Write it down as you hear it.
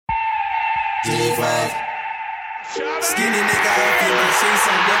G5. Skinny nigga off your machine,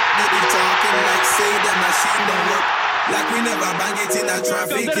 some work that they talking like say that machine don't work. Like we never bang it in a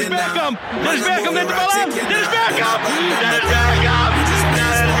traffic. Dennis Beckham, Dennis Beckham, Dennis Beckham, Dennis Beckham, Dennis Beckham, Dennis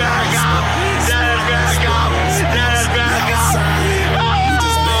Beckham, Dennis Beckham, Dennis Beckham.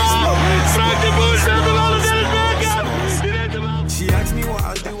 Frank de Boer staat er al, Dennis Beckham. She asked me what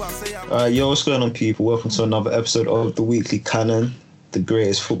I do, I say Yo, what's going on, people? Welcome to another episode of the Weekly Canon, the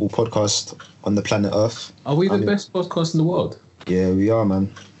greatest football podcast on the planet Earth. Are we the best podcast in the world? Yeah, we are,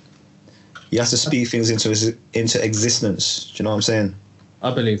 man. You have to speak things into existence. Do you know what I'm saying?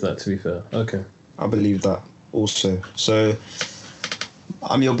 I believe that, to be fair. Okay. I believe that also. So,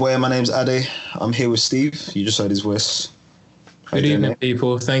 I'm your boy. My name's Ade. I'm here with Steve. You just heard his voice. Good evening,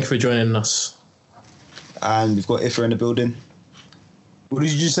 people. Thank you for joining us. And we've got Ife in the building. What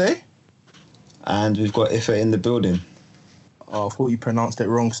did you just say? And we've got Ife in the building. Oh, I thought you pronounced it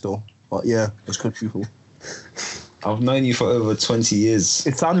wrong still. But yeah, it's good people. I've known you for over 20 years.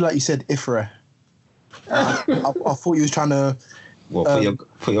 It sounded like you said Ifra. I thought you was trying to... What,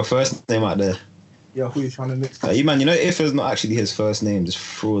 put your first name out there? Yeah, I thought you was trying to mix... You know Ife's not actually his first name. It's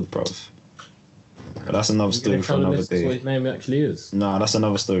fraud, bruv. But that's another story for another day. What his name actually is? Nah, that's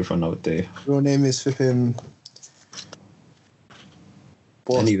another story for another day. Your name is flipping...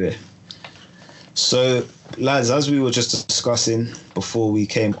 Anyway. So, lads, as we were just discussing before we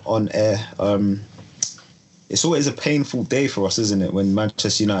came on air, it's always a painful day for us, isn't it, when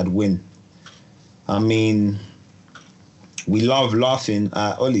Manchester United win? I mean, we love laughing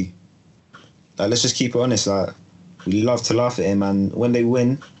at Oli. Like, let's just keep it honest. Like, we love to laugh at him, and when they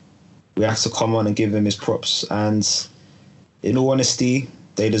win, we have to come on and give him his props. And in all honesty,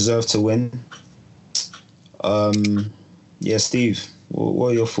 they deserve to win. Yeah, Steve, what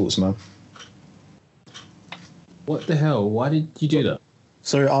are your thoughts, man? What the hell? Why did you do that?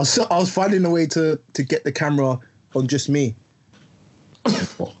 Sorry, I was finding a way to get the camera on just me.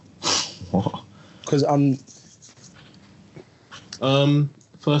 What? Because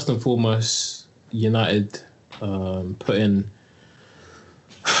first and foremost, United put in...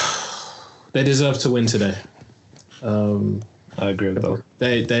 They deserve to win today. I agree with that.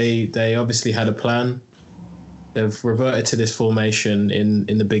 They obviously had a plan. They've reverted to this formation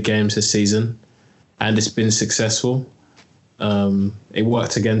in the big games this season, and it's been successful. It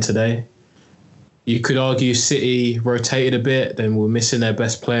worked again today. You could argue City rotated a bit, then we're missing their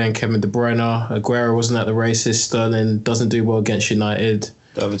best player in Kevin De Bruyne. Aguero wasn't at the races. Sterling doesn't do well against United.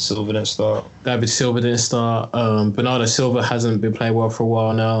 David Silva didn't start. Bernardo Silva hasn't been playing well for a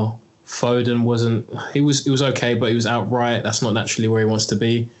while now. Foden wasn't. He was okay, but he was outright. That's not naturally where he wants to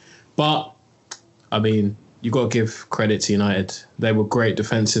be. But I mean, you got to give credit to United. They were great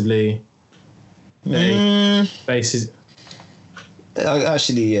defensively. Bases.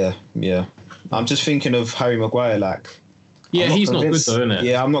 Actually, yeah. I'm just thinking of Harry Maguire. Like, yeah, he's not good though, isn't it?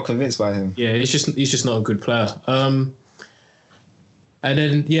 Yeah, I'm not convinced by him. Yeah, he's just not a good player. And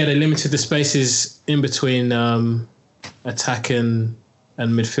then they limited the spaces in between attack and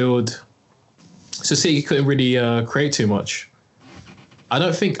midfield, so City couldn't really create too much. I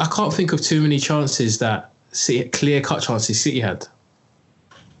can't think of too many chances that clear-cut chances City had.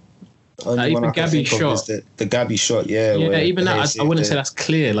 Even Gabby's shot. The Gabby shot, yeah. Yeah, even that, I wouldn't say that's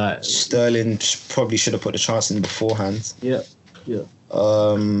clear. Like Sterling probably should have put the chance in beforehand. Yeah.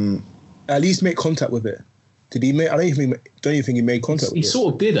 at least make contact with it. Did he make? I don't even think he made contact with it. He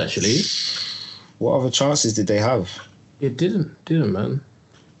sort of did, actually. What other chances did they have? It didn't, man.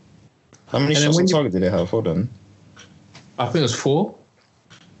 How many shots on target did they have? Hold on. I think it was 4.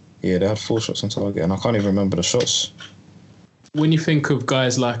 Yeah, they had 4 shots on target, and I can't even remember the shots. When you think of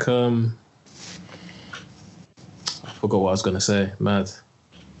guys like, I forgot what I was going to say, mad.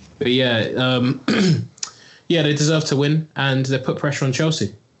 But yeah, yeah, they deserve to win, and they put pressure on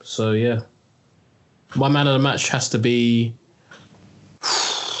Chelsea. So yeah, my man of the match has to be, I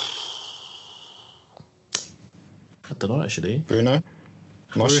don't know actually. Bruno?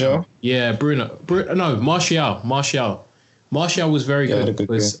 Martial? Yeah, Bruno. No, Martial. Martial was very good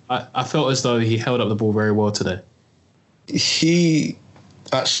because I felt as though he held up the ball very well today. He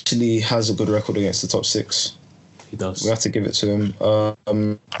actually has a good record against the top 6. He does. We have to give it to him.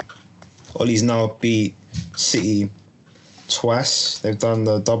 Ollie's now beat City twice. They've done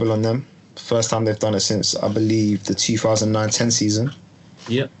the double on them. First time they've done it since, I believe, the 2009-10 season.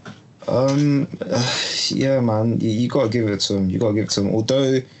 Yep. Yeah, man, you got to give it to them.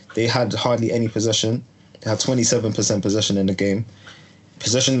 Although they had hardly any possession, they had 27% possession in the game.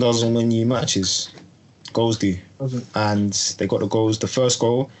 Possession doesn't win you matches. Goals do. And they got the goals. The first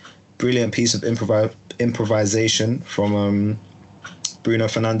goal, brilliant piece of improvisation from Bruno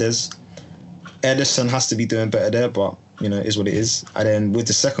Fernandes. Ederson has to be doing better there, but it is what it is. And then with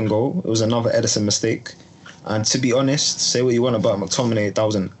the second goal, it was another Ederson mistake. And to be honest, say what you want about McTominay, that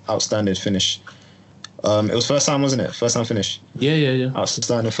was an outstanding finish. It was first time, wasn't it? First time finish. Yeah.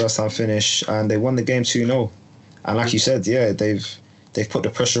 Outstanding first time finish, and they won the game 2-0. And like you said, they've put the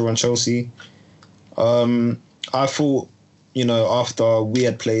pressure on Chelsea. I thought, after we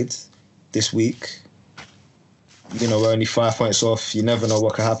had played this week, we're only 5 points off. You never know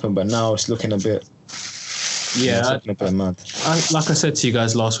what could happen, but now it's looking a bit. Yeah, it's looking a bit mad. Like I said to you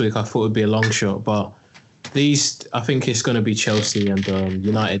guys last week, I thought it would be a long shot, but I think it's going to be Chelsea and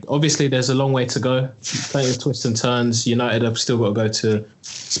United. Obviously, there's a long way to go. Plenty of twists and turns. United have still got to go to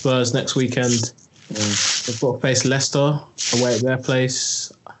Spurs next weekend. They've got to face Leicester away at their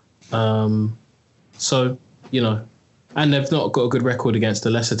place. And they've not got a good record against the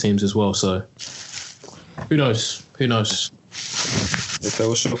lesser teams as well. So who knows? What's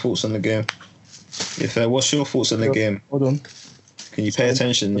your thoughts on the game? What's your thoughts on the game? Hold on. Can you pay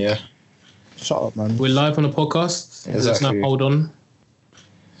attention? Yeah. Shut up, man. We're live on a podcast. Exactly. There's no hold on.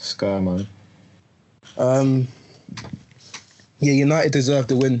 Sky, man. United deserved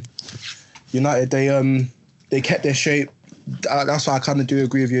the win. United, they kept their shape. That's why I kind of do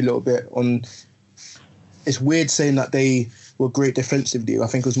agree with you a little bit on. It's weird saying that they were great defensively. I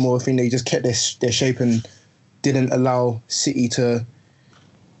think it was more a thing they just kept their shape and didn't allow City to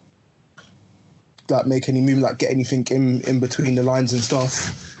make any movement, get anything in between the lines and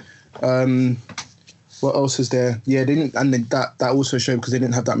stuff. What else is there? Yeah, they didn't, and then that also showed because they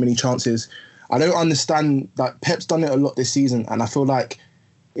didn't have that many chances. I don't understand that Pep's done it a lot this season, and I feel like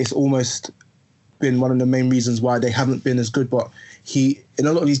it's almost been one of the main reasons why they haven't been as good. But in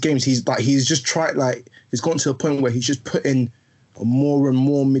a lot of these games, he's just tried, he's gotten to a point where he's just putting more and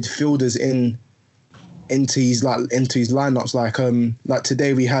more midfielders into his lineups. Like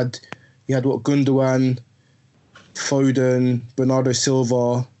today we had Gundogan, Foden, Bernardo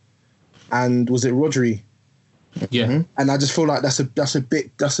Silva, and was it Rodri? Yeah. Mm-hmm. And I just feel like that's a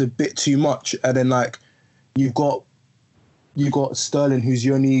bit too much. And then you've got Sterling, who's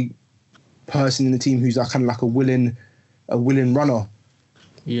the only person in the team who's kind of a willing runner.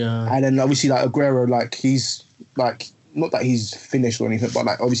 Yeah. And then obviously Aguero, he's not that he's finished or anything, but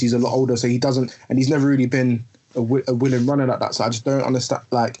obviously he's a lot older, so he doesn't, and he's never really been a willing runner like that. So I just don't understand.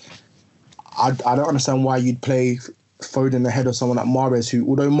 I don't understand why you'd play Foden ahead of someone like Mahrez, who,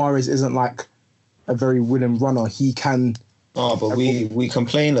 although Mahrez isn't a very willing runner, he can. Oh, but we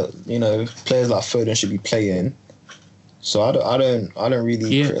complain that players like Foden should be playing. So I don't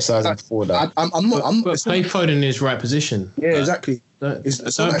really criticize him for that. I'm not. But play Foden in his right position. Yeah, exactly. Don't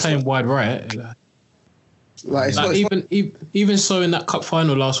play him wide right. Even so in that cup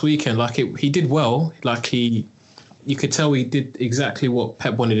final last weekend, he did well. You could tell he did exactly what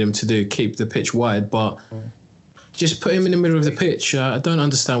Pep wanted him to do, keep the pitch wide, but just put him in the middle of the pitch. I don't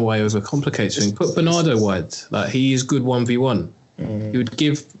understand why he overcomplicates things. Put Bernardo wide. He is good 1v1. He would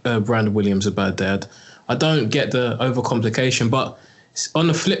give Brandon Williams a bad day. I don't get the overcomplication, but on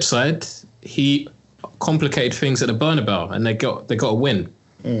the flip side, he complicated things at the Bernabeu, and they got a win.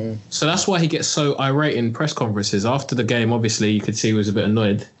 So that's why he gets so irate in press conferences. After the game, obviously, you could see he was a bit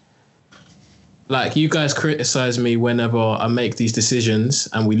annoyed. You guys criticize me whenever I make these decisions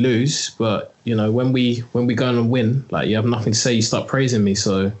and we lose, but when we go and win, you have nothing to say. You start praising me.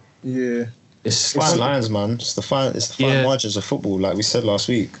 So yeah, it's fine lines, man. It's the fine margins of football, like we said last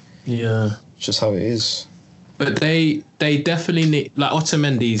week. Yeah, it's just how it is. But they definitely need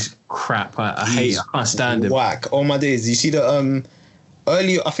Otamendi's crap. I hate. I can't stand him. Whack! Oh my days! You see the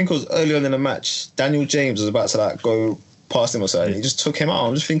earlier? I think it was earlier in the match. Daniel James was about to go past him or something. He just took him out.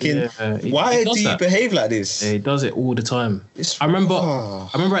 I'm just thinking, why do you behave like this? Yeah, he does it all the time. I remember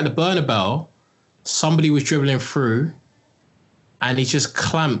at the Bernabeu, somebody was dribbling through, and he just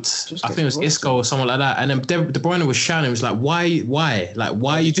clamped. I think it was Isco or someone like that. And then De Bruyne was shouting. He was like, "Why? Why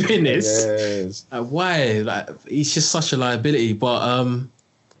are you doing this? Yes. Why? He's just such a liability." But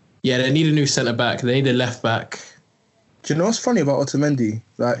they need a new centre back. They need a left back. Do you know what's funny about Otamendi?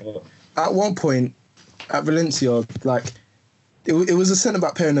 At one point at Valencia, it was a centre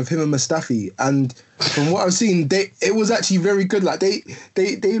back pairing of him and Mustafi, and from what I've seen, it was actually very good. They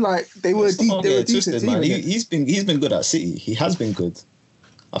were a decent team. Man. He's been good at City. He has been good.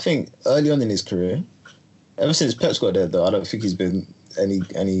 I think early on in his career, ever since Pep's got there, though, I don't think he's been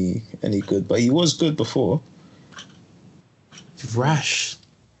any good. But he was good before. Rash.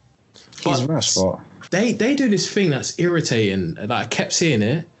 He's rash, but they do this thing that's irritating. I kept seeing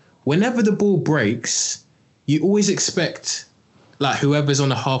it. Whenever the ball breaks, you always expect whoever's on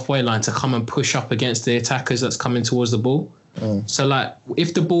the halfway line to come and push up against the attackers that's coming towards the ball. So like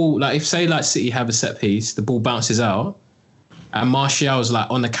if the ball, like if say like City have a set piece, the ball bounces out, and Martial's like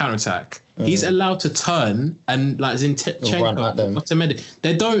on the counter attack, he's allowed to turn and like Zinchenko,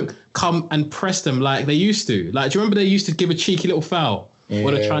 they don't come and press them like they used to. Like, do you remember they used to give a cheeky little foul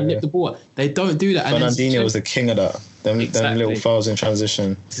or they try and nip the ball? They don't do that. Fernandinho was the king of that. Them little fouls in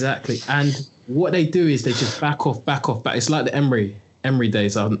transition. Exactly. And what they do is they just back off. It's like the Emery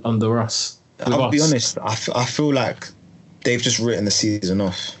days under us. I'll be honest. I feel like they've just written the season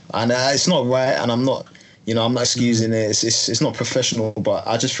off, and it's not right. And I'm not excusing it. It's not professional, but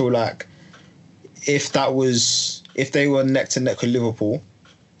I just feel like if they were neck to neck with Liverpool,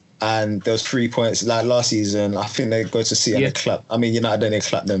 and there was 3 points like last season, I think they'd go to City and they clap. I mean, United don't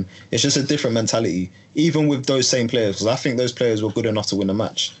clap them. It's just a different mentality, even with those same players. Because I think those players were good enough to win the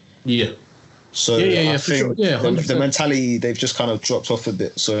match. Yeah. So I think the mentality, they've just kind of dropped off a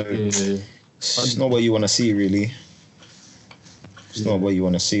bit. So it's not what you want to see, really. It's not what you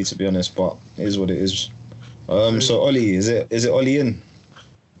want to see, to be honest. But it is what it is. So Ollie, is it Ollie in?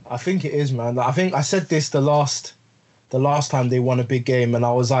 I think it is, man. I think I said this the last time they won a big game, and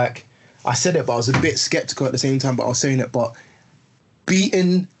I was like, I said it, but I was a bit skeptical at the same time. But I was saying it, but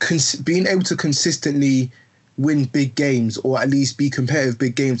being able to consistently win big games, or at least be competitive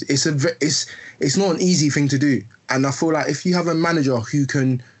big games, it's not an easy thing to do. And I feel like if you have a manager who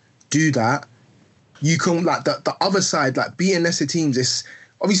can do that, you can, like, the other side, like beating lesser teams. It's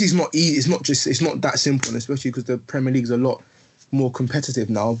obviously it's not easy. It's not that simple, and especially because the Premier League's a lot more competitive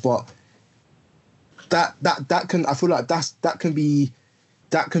now. But that can, I feel like that can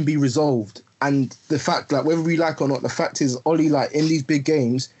be resolved. And the fact, like, whether we like or not, the fact is, Ollie, like, in these big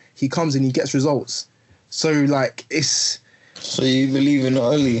games, he comes and he gets results. So, like, it's. So you believe in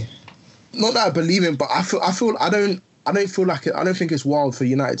Ollie? Not that I believe in, but I don't think it's wild for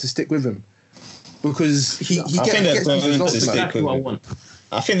United to stick with him, because he gets results. Exactly what I want.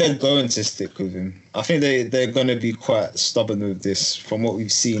 I think they're going to stick with him. I think they're going to be quite stubborn with this. From what we've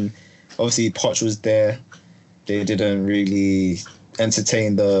seen, obviously Poch was there. They didn't really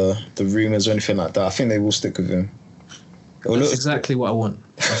entertain the rumours or anything like that. I think they will stick with him. That's exactly what I want.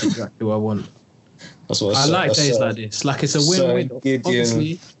 I like days like this. Like, it's a win-win.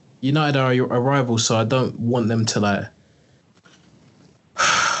 Obviously, United are a rival, so I don't want them to, like,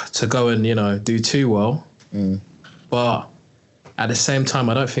 to go and, do too well. But at the same time,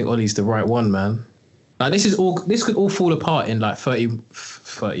 I don't think Ollie's the right one, man. Like, this could all fall apart in like 3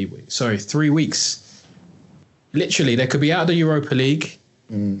 weeks. Literally, they could be out of the Europa League.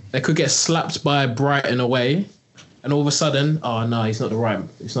 They could get slapped by Brighton away, and all of a sudden, oh no, he's not the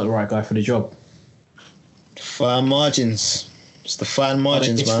right guy for the job. Fine margins. It's the fine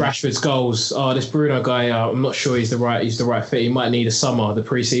margins, man. It's Rashford's goals. Oh, this Bruno guy, I'm not sure he's the right fit. He might need a summer, the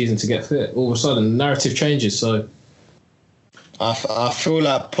pre-season, to get fit. All of a sudden, the narrative changes. So I feel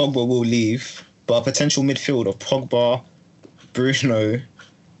like Pogba will leave, but a potential midfield of Pogba, Bruno,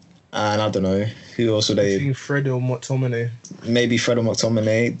 and I don't know who else would they. Fred or McTominay. Maybe Fred or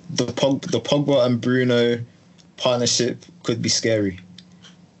McTominay. The Pogba and Bruno partnership could be scary.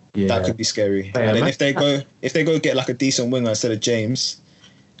 Yeah. That could be scary. Yeah, and then if they go get like a decent winger instead of James,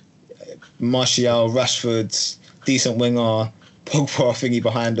 Martial, Rashford, decent winger, Pogba thingy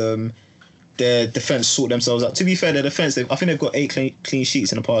behind them, their defence sort themselves out. To be fair, their defence, I think they've got 8 clean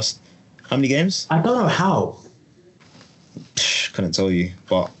sheets in the past. How many games? I don't know how. Couldn't tell you,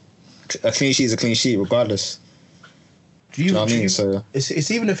 but a clean sheet is a clean sheet regardless. Do you know what I mean? So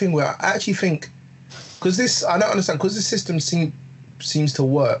it's even a thing where I actually think, because this, I don't understand, because the system seems to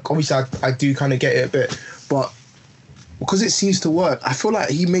work. Obviously, I do kind of get it a bit, but because it seems to work, I feel like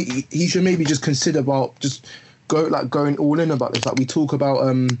he should maybe just consider about just going all in about this. Like, we talk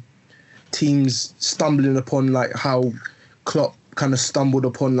about teams stumbling upon, like, how Klopp kind of stumbled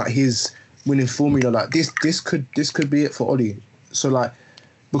upon, like, his winning formula. Like, this could be it for Ollie. So, like,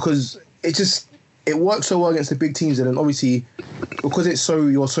 because it works so well against the big teams, and then obviously because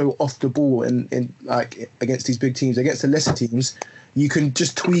you're so off the ball and like against these big teams, against the lesser teams, you can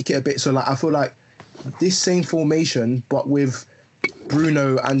just tweak it a bit. So, like, I feel like this same formation, but with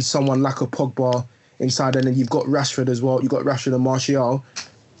Bruno and someone like a Pogba inside, and then you've got Rashford as well. You've got Rashford and Martial.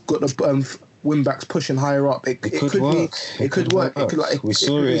 Got the wing backs pushing higher up. It could work. It could work. We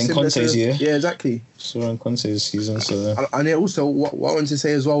saw it in Conte's year. Yeah, exactly. Saw it in Conte's season. So, and it also, what I wanted to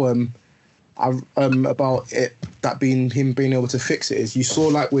say as well, about it, that him being able to fix it, is you saw,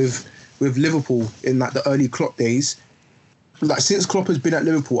 like, with Liverpool in, like, the early Klopp days. Like, since Klopp has been at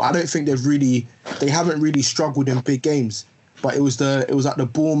Liverpool, I don't think they haven't really struggled in big games. But it was at the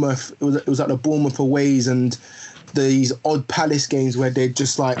Bournemouth aways and these odd Palace games where they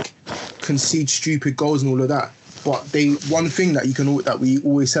just, like, concede stupid goals and all of that. But one thing that we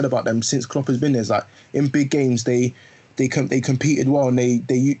always said about them since Klopp has been there is like in big games they competed well and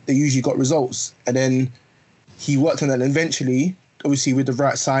they usually got results. And then he worked on that, and eventually, obviously with the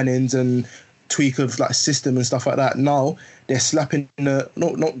right signings and tweak of like system and stuff like that, now they're slapping not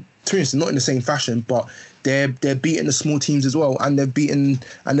in the same fashion, but they're beating the small teams as well, and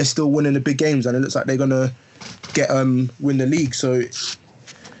they're still winning the big games, and it looks like they're gonna win the league. So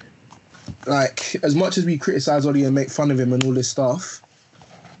like, as much as we criticize Oli and make fun of him and all this stuff,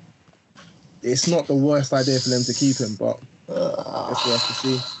 it's not the worst idea for them to keep him, but that's what we have to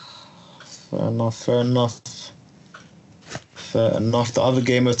see. Fair enough. The other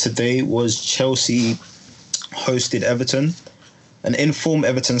game of today was Chelsea hosted Everton. An informed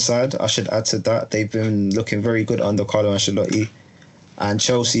Everton side, I should add to that. They've been looking very good under Carlo Ancelotti. And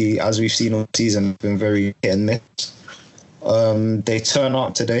Chelsea, as we've seen all season, have been very hit and miss. They turned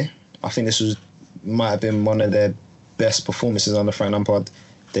up today. I think this might have been one of their best performances under Frank Lampard.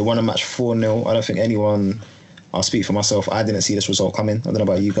 They won a match 4-0. I don't think anyone, I'll speak for myself, I didn't see this result coming. I don't know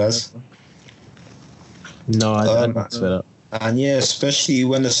about you guys. No, I didn't see that. And yeah, especially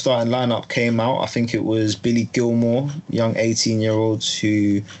when the starting lineup came out, I think it was Billy Gilmore, young 18-year-old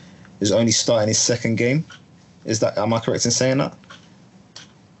who is only starting his second game. Am I correct in saying that?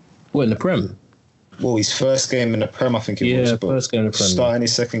 What, in the Prem? Well, his first game in the Prem, I think it was. Yeah, first game in the Prem. Starting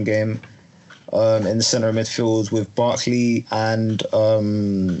his second game in the centre of midfield with Barkley and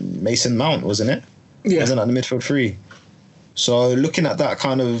Mason Mount, wasn't it? Yeah. Wasn't that the midfield three? So looking at that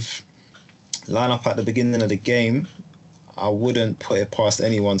kind of lineup at the beginning of the game, I wouldn't put it past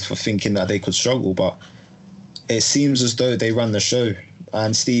anyone for thinking that they could struggle, but it seems as though they ran the show.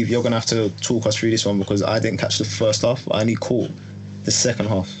 And Steve, you're going to have to talk us through this one because I didn't catch the first half. I only caught the second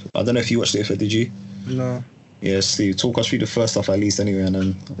half. I don't know if you watched it, did you? No. Yeah, Steve, talk us through the first half at least anyway. And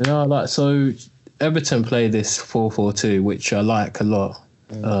then... Yeah, so Everton played this 4-4-2, which I like a lot.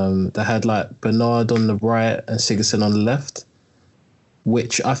 They had Bernard on the right and Sigurdsson on the left,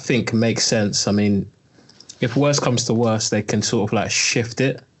 which I think makes sense. I mean, if worst comes to worst, they can sort of shift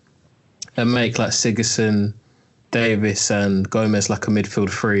it and make Sigurdsson, Davis and Gomez a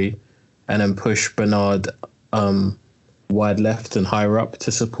midfield three, and then push Bernard wide left and higher up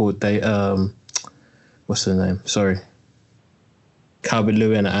to support what's the name? Sorry.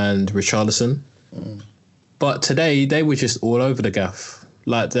 Calvert-Lewin and Richarlison. But today they were just all over the gaff.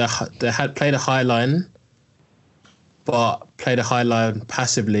 They had played a high line, but played a high line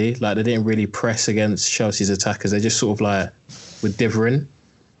passively. They didn't really press against Chelsea's attackers. They just sort of were dithering.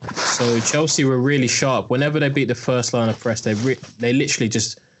 So Chelsea were really sharp. Whenever they beat the first line of press, they literally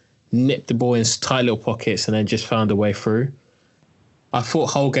just nipped the ball in tight little pockets and then just found a way through. I thought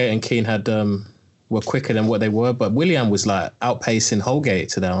Holgate and Keane were quicker than what they were, but Willian was outpacing Holgate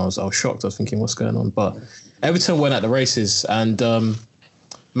today. I was shocked. I was thinking, what's going on? But Everton went at the races, and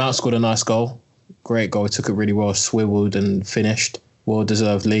Mount scored a nice goal. Great goal. Took it really well, swiveled and finished.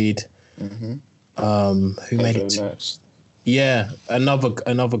 Well-deserved lead. Mm-hmm. Who made it? Next. Yeah,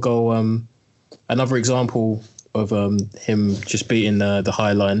 another goal. Another example of him just beating the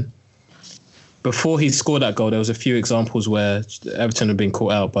high line. Before he scored that goal, there was a few examples where Everton had been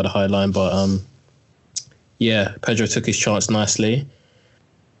caught out by the high line, but Pedro took his chance nicely,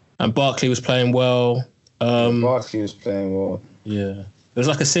 and Barkley was playing well. Barkley was playing well. Yeah, there was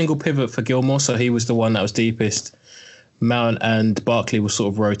a single pivot for Gilmore, so he was the one that was deepest. Mount and Barkley were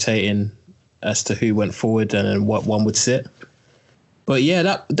sort of rotating as to who went forward and then what one would sit. But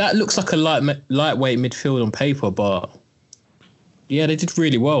yeah, that looks like a lightweight midfield on paper, but yeah, they did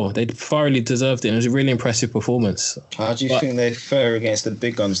really well. They thoroughly deserved it, and it was a really impressive performance. How do you think they fare against the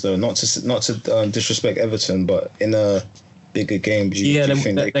big guns, though? Not to disrespect Everton, but in a bigger game, do you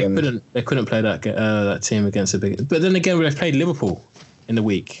think they couldn't play that team against a big. But then again, they played Liverpool in the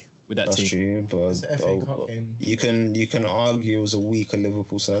week with that team. That's true, but you can argue it was a weaker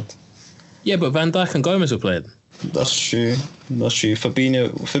Liverpool side. Yeah, but Van Dijk and Gomez were playing. That's true.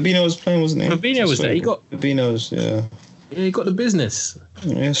 Fabinho was playing, wasn't he? Fabinho was there. Fabinho's, yeah. Yeah, he got the business.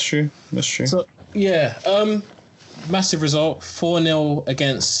 Yeah, that's true. So, yeah, massive result. 4-0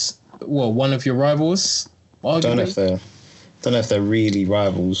 against, one of your rivals, arguably. Don't know if they're really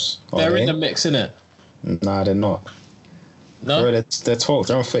rivals. They're in the mix, innit? Nah, they're not. No? Bro, they're 12th.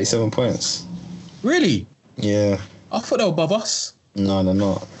 They're on 37 points. Really? Yeah. I thought they were above us. No, they're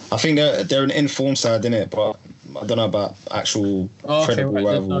not. I think they're an informed side, innit? But I don't know about actual credible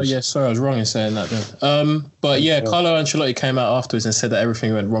rivals. Oh, yeah, sorry, I was wrong in saying that then. But yeah, Carlo Ancelotti came out afterwards and said that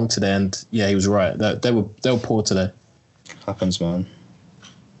everything went wrong today, and yeah, he was right. They were poor today. Happens, man.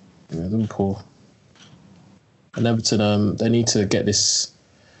 Yeah, they were poor. And Everton, they need to get this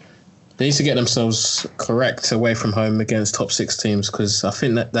They need to get themselves correct away from home against top 6 teams, because I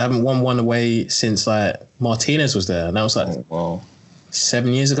think that they haven't won one away since like Martinez was there, and that was like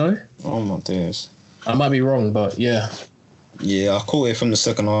 7 years ago. Oh my days! I might be wrong, but yeah. Yeah, I caught it from the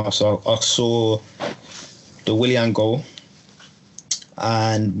second half, so I saw the Willian goal,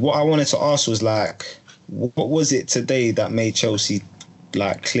 and what I wanted to ask was like, what was it today that made Chelsea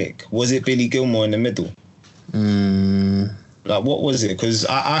like click? Was it Billy Gilmore in the middle? Like, what was it? Because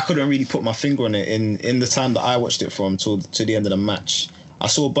I couldn't really put my finger on it in the time that I watched it from to the end of the match. I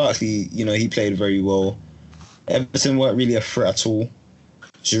saw Barkley, he played very well. Everton weren't really a threat at all.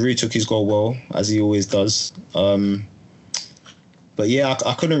 Giroud took his goal well, as he always does. But yeah,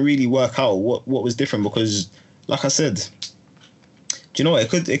 I couldn't really work out what was different, because, like I said, do you know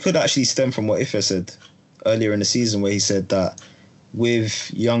what? It could actually stem from what Ife said earlier in the season, where he said that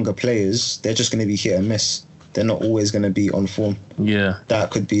with younger players, they're just going to be hit and miss. They're not always going to be on form. Yeah.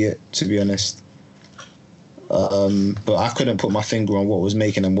 That could be it, to be honest. But I couldn't put my finger on what was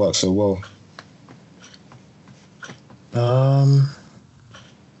making them work so well.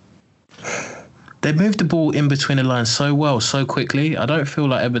 They moved the ball in between the lines so well, so quickly. I don't feel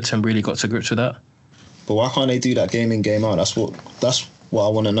like Everton really got to grips with that. But why can't they do that game in, game out? That's what I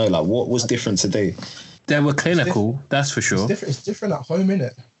want to know. Like, what was different today? They were clinical, that's for sure. It's different at home,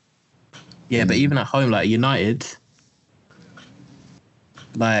 innit? Yeah, but even at home, like United,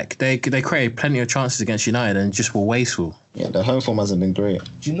 like they created plenty of chances against United and just were wasteful. Yeah, their home form hasn't been great.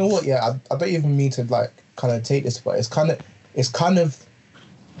 Do you know what? Yeah, I don't even mean to like kind of take this, but it's kind of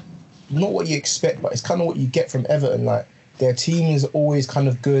not what you expect, but it's kind of what you get from Everton. Like, their team is always kind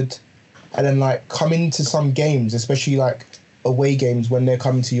of good, and then like coming to some games, especially like away games when they're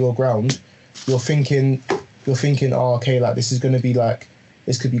coming to your ground, you're thinking, oh, okay, like this is going to be like,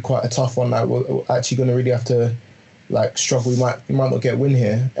 this could be quite a tough one. Like, we're actually going to really have to like struggle. We might not get a win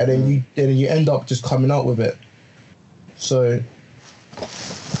here, and then you end up just coming out with it. So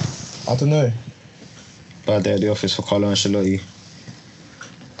I don't know. Bad day at the office for Carlo Ancelotti.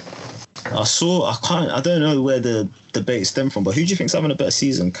 I don't know where the debate stemmed from, but who do you think's having a better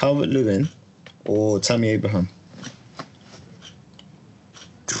season, Calvert-Lewin or Tammy Abraham?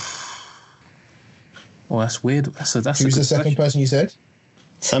 Oh, that's weird. That's Who's the second person you said?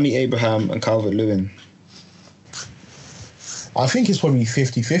 Tammy Abraham and Calvert-Lewin. I think it's probably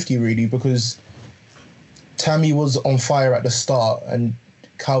 50-50 really, because Tammy was on fire at the start and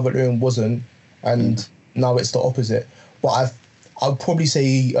Calvert-Lewin wasn't, and now it's the opposite. But I'll probably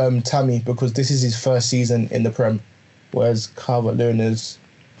say Tammy, because this is his first season in the Prem, whereas Calvert-Lewin is...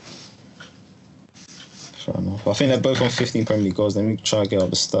 Fair enough. I think they're both on 15 Premier League goals. Let me try to get out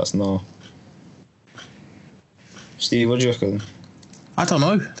the stats now. Steve, what do you reckon? I don't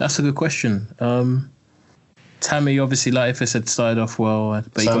know. That's a good question. Tammy, obviously, like if I said, started off well,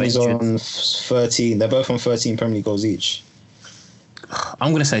 but Tammy's on 13. They're both on 13 Premier League goals each.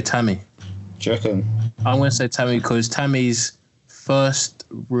 I'm going to say Tammy. Do you reckon? I'm going to say Tammy, because Tammy's first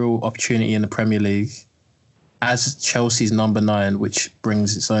real opportunity in the Premier League as Chelsea's number 9, which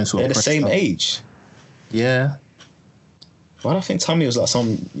brings its own sort of pressure. They're the same age? Yeah. Why do I think Tammy was like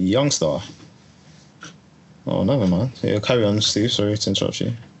some youngster? Oh, never mind. Yeah, carry on, Steve. Sorry to interrupt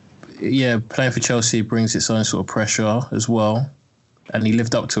you. Yeah, playing for Chelsea brings its own sort of pressure as well, and he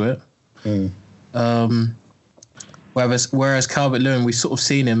lived up to it. Whereas Calvert-Lewin, we've sort of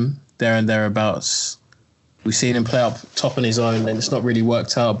seen him there and thereabouts. We've seen him play up top on his own, and it's not really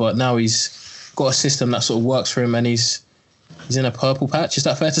worked out. But now he's got a system that sort of works for him, and he's in a purple patch. Is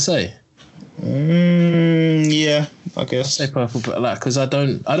that fair to say? Yeah, I guess. I say purple, but like, because I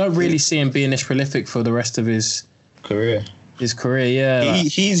don't really see him being this prolific for the rest of his career. Yeah.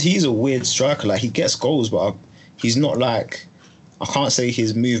 He's a weird striker. Like, he gets goals, but he's not like. I can't say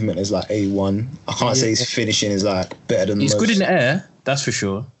his movement is like A1. I can't say his finishing is like better than. He's good in the air, that's for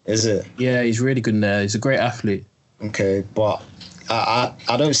sure. Is it? Yeah, he's really good in there. He's a great athlete. Okay, but I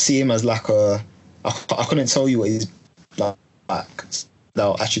don't see him as like a. I couldn't tell you what he's like.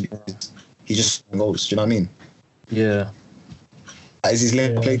 No, actually, he just goals. Do you know what I mean? Yeah. Is his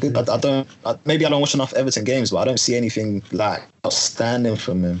leg play good? Maybe I don't watch enough Everton games, but I don't see anything like outstanding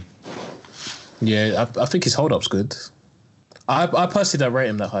from him. Yeah, I think his hold-up's good. I personally don't rate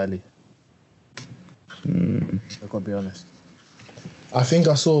him that highly. I've got to be honest. I think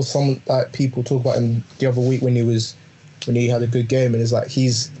I saw some like people talk about him the other week when he had a good game, and it's like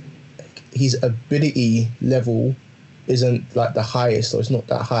his ability level isn't like the highest, or it's not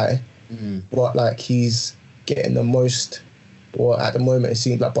that high, but like he's getting the most. Or at the moment, it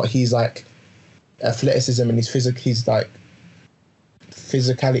seems like, but he's like athleticism and his like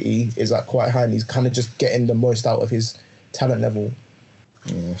physicality is like quite high, and he's kind of just getting the most out of his talent level.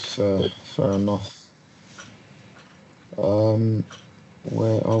 Yeah, fair enough.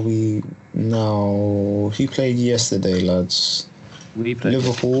 Where are we now? Who played yesterday, lads? We played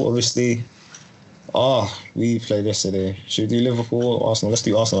Liverpool, obviously. We played yesterday. Should we do Liverpool or Arsenal? Let's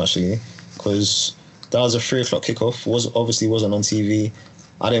do Arsenal, actually, because that was a 3:00 kickoff. Wasn't on TV.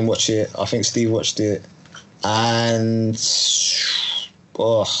 I didn't watch it. I think Steve watched it. And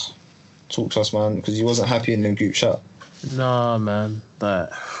talk to us, man, because he wasn't happy in the group chat. Nah, man,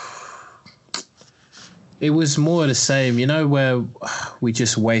 it was more the same, where we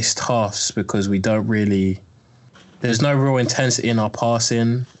just waste halves because we don't really. There's no real intensity in our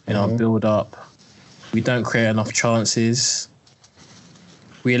passing, in our build up. We don't create enough chances.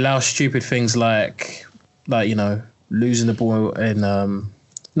 We allow stupid things like losing the ball and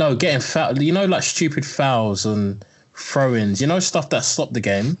getting fouled. Like stupid fouls and throw-ins. Stuff that stopped the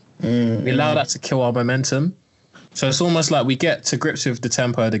game. We allow that to kill our momentum. So it's almost like we get to grips with the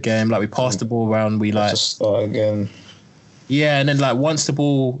tempo of the game. Like we pass the ball around, we like just start again. Yeah, and then once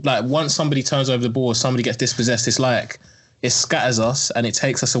somebody turns over the ball, or somebody gets dispossessed, it's like it scatters us, and it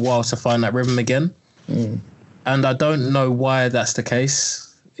takes us a while to find that rhythm again. And I don't know why that's the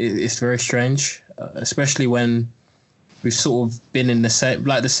case. It's very strange, especially when we've sort of been in the same.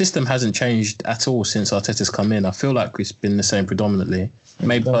 Like the system hasn't changed at all since Arteta's come in. I feel like it's been the same predominantly.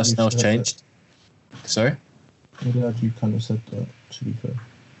 Maybe personnel's changed. Sorry. I'm glad you kind of said that, to be fair.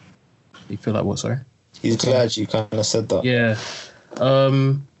 You feel like what, sorry? He's glad you kind of said that. Yeah.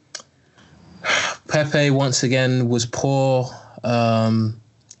 Pepe, once again, was poor,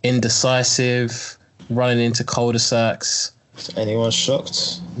 indecisive, running into cul-de-sacs. Is anyone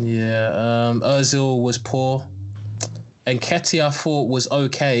shocked? Yeah. Ozil was poor. And Nketiah, I thought, was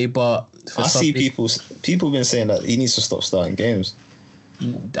okay, but... I see people been saying that he needs to stop starting games.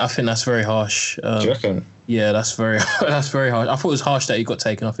 I think that's very harsh. Do you reckon? Yeah, that's very harsh. I thought it was harsh that he got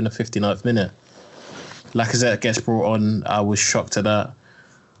taken off in the 59th minute. Lacazette gets brought on. I was shocked at that.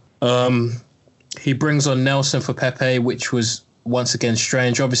 He brings on Nelson for Pepe, which was once again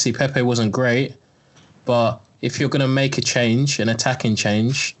strange. Obviously, Pepe wasn't great, but if you're going to make a change, an attacking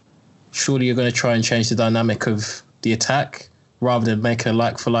change, surely you're going to try and change the dynamic of the attack rather than make a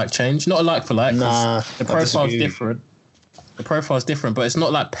like-for-like change. Not a like-for-like. Nah, the profile's different. The profile's different, but it's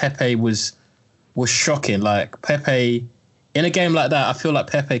not like Pepe was shocking. Like Pepe, in a game like that, I feel like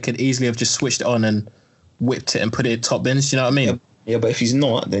Pepe could easily have just switched it on and whipped it and put it at top bins. Do you know what I mean? Yeah, but if he's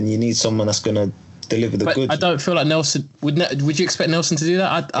not, then you need someone that's going to deliver the goods. I don't feel like Nelson would you expect Nelson to do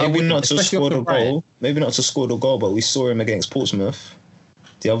that? Maybe not to score the goal. Maybe not to score the goal, but we saw him against Portsmouth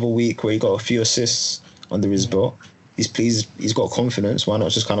the other week where he got a few assists under his belt. He's got confidence. Why not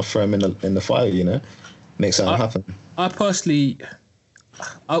just kind of throw him in the fire? Make something happen. I personally,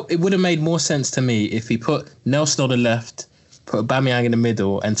 it would have made more sense to me if he put Nelson on the left, put Aubameyang in the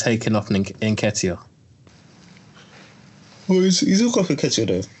middle, and taken off Nketiah. Well, he's all off Nketiah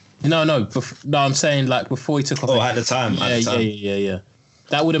though. No, I'm saying like before he took off. At the time. Yeah.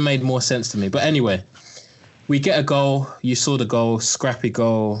 That would have made more sense to me. But anyway, we get a goal. You saw the goal, scrappy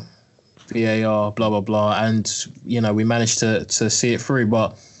goal, VAR, blah blah blah, and we managed to see it through.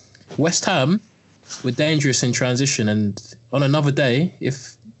 But West Ham were dangerous in transition, and on another day,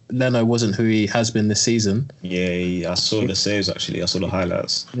 if Leno wasn't who he has been this season. Yeah, I saw the saves actually. I saw the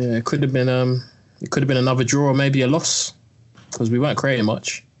highlights. Yeah, it could have been another draw or maybe a loss because we weren't creating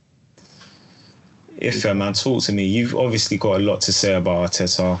much. If man, talk to me. You've obviously got a lot to say about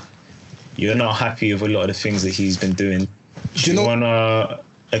Arteta. You're not happy with a lot of the things that he's been doing. Do you want to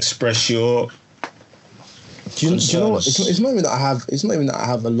express your? Do you know what? It's not even that I have. It's not even that I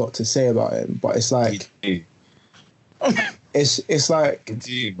have a lot to say about him, but it's like. It's like.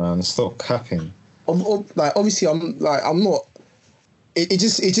 Dude, man, stop capping. Like obviously, I'm not. It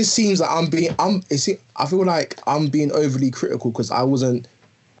just seems like I feel like I'm being overly critical because I wasn't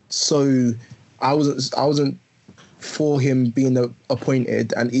for him being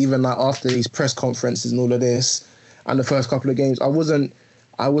appointed, and even like after these press conferences and all of this, and the first couple of games, I wasn't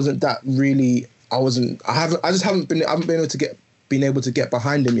that really. I haven't been able to get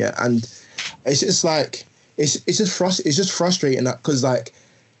behind him yet, and it's just like it's just frustrating that because like.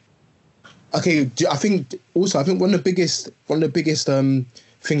 Okay, I think one of the biggest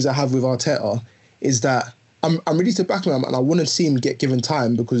things I have with Arteta is that I'm ready to back him and I want to see him get given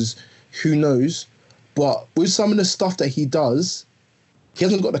time because who knows, but with some of the stuff that he does, he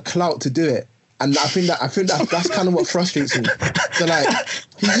hasn't got the clout to do it, and I think that's kind of what frustrates me. So like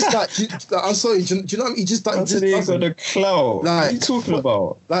he just like I'm sorry, do you know what I mean? He just like he's got the clout. Like, what are you talking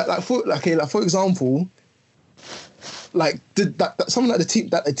about? For example. Like something like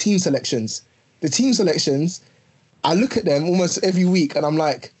the team selections. The team selections, I look at them almost every week and I'm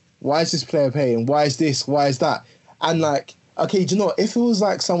like, why is this player paying? Why is this? Why is that? And like, okay, do you know what? If it was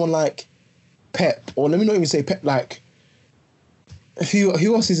like someone like Pep, or let me not even say Pep, like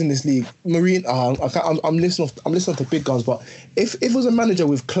who else is in this league? Marine. I'm listening to big guns, but if it was a manager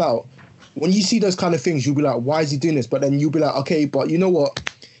with clout, when you see those kind of things, you'll be like, why is he doing this? But then you'll be like, okay, but you know what?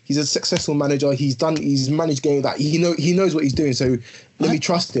 He's a successful manager. He's managed games that he knows what he's doing. So let me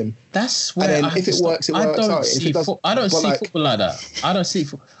trust him. That's where and then if it works, it works out. I don't see football like that. I don't see.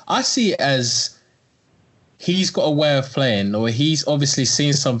 I see it as he's got a way of playing, or he's obviously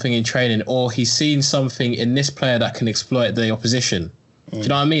seen something in training, or he's seen something in this player that can exploit the opposition. Do you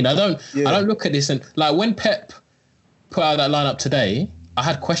know what I mean? I don't look at this and like when Pep put out that lineup today, I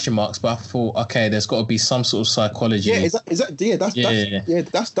had question marks, but I thought, okay, there's got to be some sort of psychology. Yeah, that's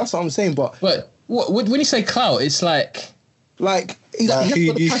what I'm saying. But when you say clout, it's like who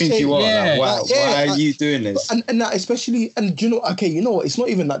do you think you are? Yeah. Why are you doing this? And that especially, and do you know? Okay, you know what? It's not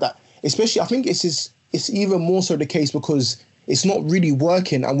even like that. Especially, I think it's even more so the case because it's not really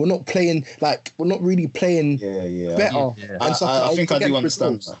working, and we're not really playing better. Yeah. I think I do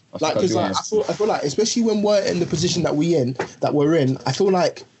understand that. I feel like, especially when we're in the position that we're in, I feel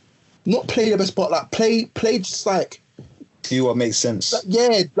like not play the best, but like play just like do what makes sense. We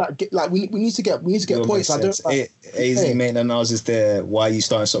need to get points. I don't AZ main analysis there. Why are you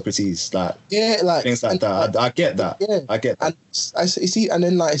starting Socrates? Things like that. I get that. Yeah, I get that. And I see, and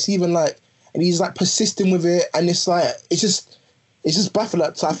then like it's even like, and he's like persisting with it, and it's like it's just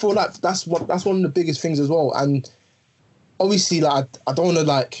baffling. So I feel like that's one of the biggest things as well. And obviously, like I don't want to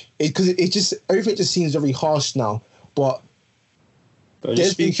like it because it just everything just seems very harsh now. But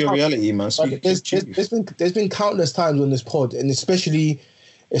just speak your reality, man. There's been countless times on this pod, and especially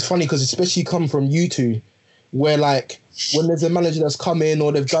it's funny because especially come from you two, where like when there's a manager that's come in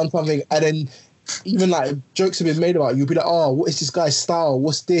or they've done something, and then even like jokes have been made about it, you'll be like, oh, what is this guy's style?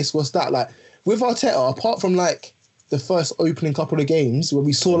 What's this? What's that? Like with Arteta, apart from like the first opening couple of games where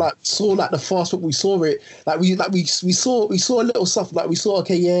we saw the fast foot, we saw it we saw a little stuff like we saw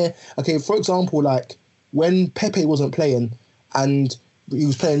for example like when Pepe wasn't playing and he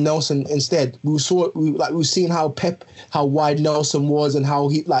was playing Nelson instead, we were seeing how wide Nelson was and how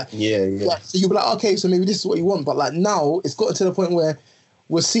he like so you'll be like, okay, so maybe this is what you want, but like now it's gotten to the point where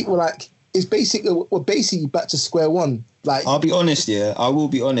we're basically back to square one. Like I'll be honest, I will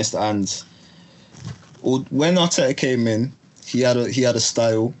be honest, and when Arteta came in, he had a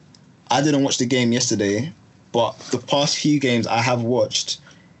style. I didn't watch the game yesterday, but the past few games I have watched,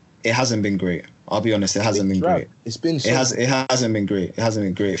 it hasn't been great. I'll be honest, it hasn't been great. It hasn't been great. It hasn't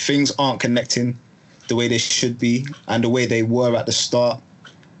been great. Things aren't connecting the way they should be and the way they were at the start.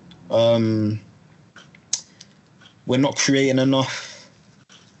 We're not creating enough.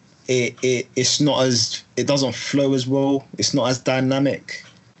 It's not as, it doesn't flow as well. It's not as dynamic.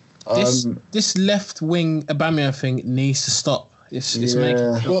 This left wing Aubameyang thing needs to stop. It's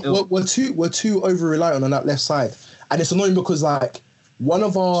making we're too over reliant on that left side, and it's annoying because like one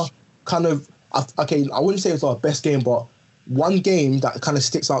of our kind of I wouldn't say it's our best game, but one game that kind of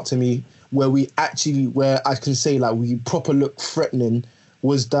sticks out to me where I can say like we proper look threatening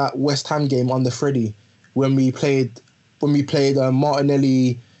was that West Ham game under Freddie when we played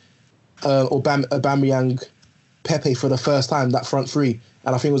Martinelli, Aubameyang, Pepe for the first time, that front three.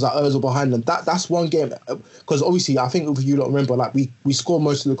 And I think it was like Ozil behind them. That's one game because obviously I think if you don't remember, like we scored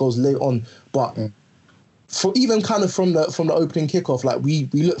most of the goals late on, but for even kind of from the opening kickoff, like we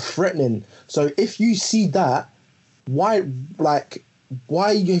look threatening. So if you see that, why have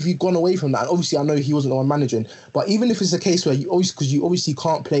you gone away from that? And obviously I know he wasn't the one managing, but even if it's a case where you obviously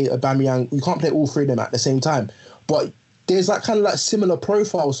can't play Aubameyang, you can't play all three of them at the same time, but there's like kind of like similar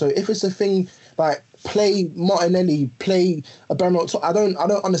profiles. So if it's a thing like play Martinelli, play Aubameyang, I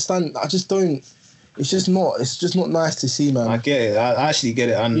don't understand. I just don't. It's just not nice to see, man. I get it. I actually get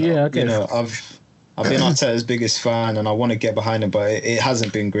it, and you know, I've been Arteta's biggest fan, and I want to get behind him, but it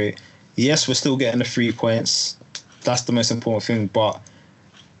hasn't been great. Yes, we're still getting the 3 points. That's the most important thing. But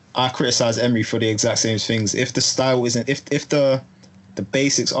I criticize Emery for the exact same things. If the style isn't, if the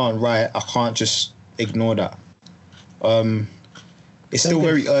basics aren't right, I can't just ignore that. It's still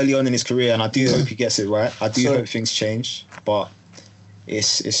very early on in his career, and I do hope he gets it right. I do hope things change, but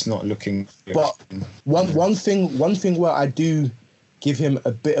it's not looking good. But one thing where I do give him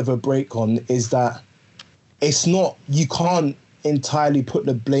a bit of a break on is that it's not, you can't entirely put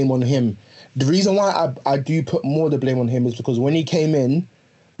the blame on him. The reason why I do put more the blame on him is because when he came in,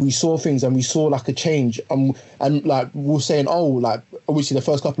 we saw things and we saw like a change, and like we were saying, oh, like obviously the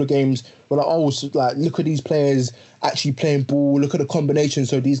first couple of games we're like, oh, so, like look at these players actually playing ball, look at the combination,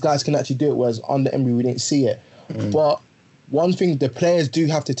 so these guys can actually do it, whereas under Emery we didn't see it. But one thing, the players do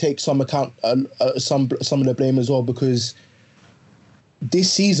have to take some account, some of the blame as well, because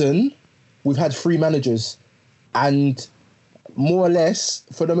this season we've had 3 managers, and more or less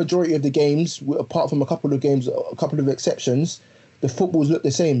for the majority of the games, apart from a couple of exceptions, the footballs look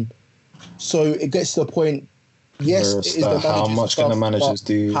the same. So it gets to the point. Yes, it is the managers. How much can the managers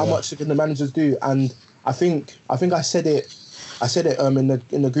do? How much can the managers do? And I think I said it. In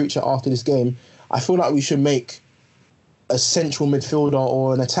the group chat after this game. I feel like we should make a central midfielder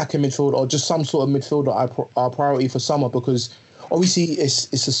or an attacking midfielder or just some sort of midfielder our priority for summer, because obviously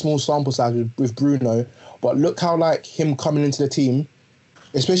it's a small sample size with Bruno, but look how like him coming into the team,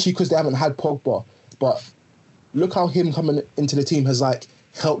 especially because they haven't had Pogba, but look how him coming into the team has like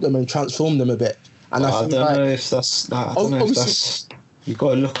helped them and transformed them a bit. And I don't know if that's you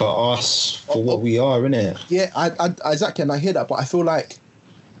got to look at us for what we are, innit? Yeah, I exactly, and I hear that, but I feel like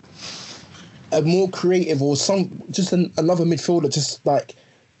a more creative or another midfielder, just like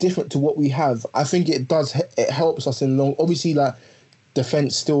different to what we have. I think it helps us in long. Obviously, like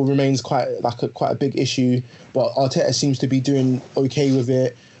defense still remains quite a big issue, but Arteta seems to be doing okay with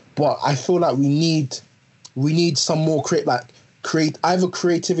it. But I feel like we need some more create either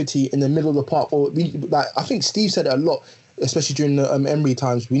creativity in the middle of the park, or I think Steve said it a lot, especially during the Emery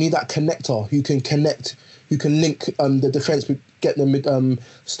times. We need that connector who can connect, who can link the defence, get them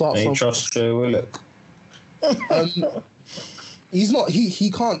start from. Trust Joe Willock. He's not.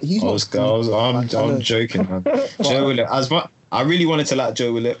 He can't. He's not. I'm joking, man. Joe Willock. I really wanted to like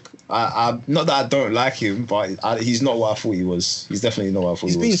Joe Willock. I not that I don't like him, but he's not what I thought he was. He's definitely not what I thought he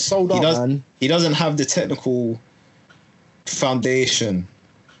was. He's being sold up, man. He doesn't have the technical foundation.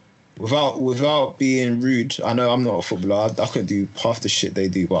 Without being rude, I know I'm not a footballer. I couldn't do half the shit they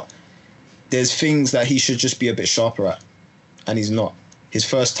do, but there's things that he should just be a bit sharper at, and he's not. His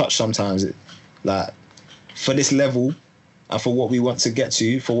first touch sometimes, for this level and for what we want to get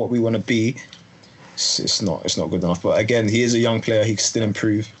to, for what we want to be, it's not good enough. But again, he is a young player. He can still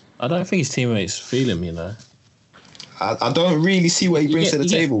improve. I don't think his teammates feel him, you know. I don't really see what he brings to the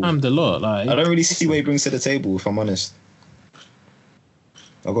table. A lot, I don't really see what he brings to the table, if I'm honest.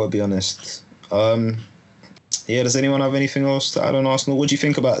 I've got to be honest. Does anyone have anything else to add on Arsenal? What do you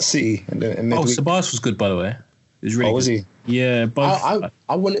think about City in midweek? Ceballos was good, by the way. It was really was good. he? Yeah, but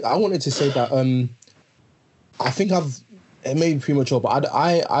I wanted to say that I think it may be premature, but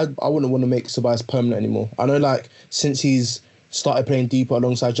I wouldn't want to make Ceballos permanent anymore. I know, like, since he's started playing deeper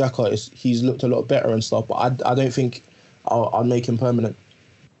alongside Xhaka, he's looked a lot better and stuff, but I don't think I'll make him permanent.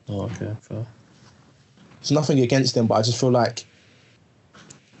 Oh, okay, fair. It's nothing against him, but I just feel like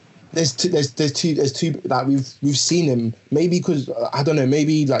there's two like we've seen him, maybe because I don't know,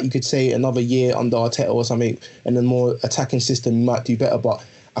 maybe like you could say another year under Arteta or something and a more attacking system he might do better, but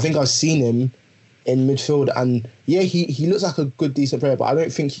I think I've seen him in midfield, and yeah, he looks like a good decent player, but I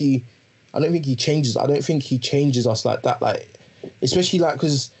don't think he changes. I don't think he changes us like that, like especially like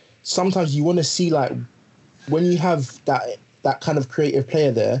because sometimes you want to see like when you have that kind of creative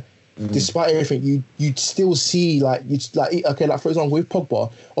player there. Despite everything, you'd still see like for example with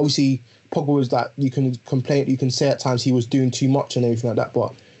Pogba, obviously Pogba was like you can say at times he was doing too much and everything like that,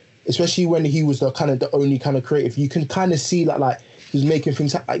 but especially when he was the only kind of creative, you can kind of see like he's making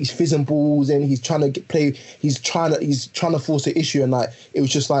things like he's fizzing balls and he's trying to play, he's trying to force the issue, and like it was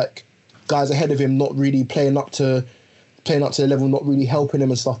just like guys ahead of him not really playing up to the level, not really helping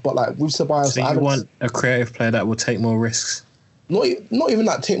him and stuff. But like with Ceballos, so you want a creative player that will take more risks. Not even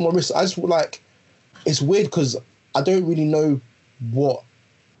that take more risks. I just like it's weird because I don't really know what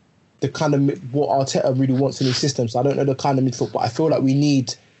Arteta really wants in his system. So I don't know the kind of midfield, but I feel like we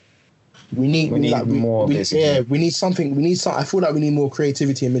need more. We need something. I feel like we need more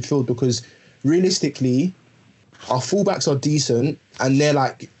creativity in midfield because realistically, our fullbacks are decent and they're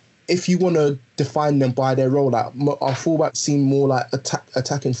like, if you want to define them by their role, like our fullbacks seem more like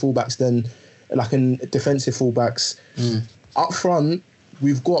attacking fullbacks than like in defensive fullbacks. Up front,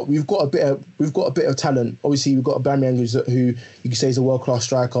 we've got a bit of talent. Obviously, we've got Aubameyang who you can say is a world-class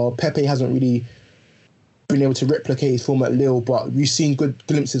striker. Pepe hasn't really been able to replicate his form at Lille, but we've seen good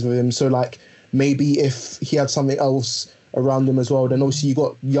glimpses of him. So, like, maybe if he had something else around him as well, then obviously you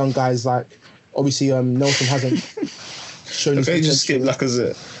got young guys like obviously Nelson hasn't shown his potential. Just skip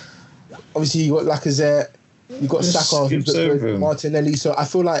Lacazette. Obviously, you got Lacazette. You got Saka, who's good, Martinelli. So I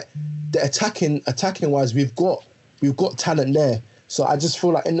feel like the attacking wise, we've got talent there. So I just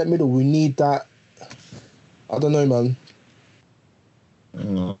feel like in the middle we need that. I don't know, man.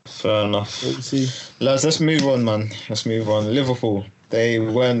 No, fair enough. See. Lads, let's move on, man. Liverpool, they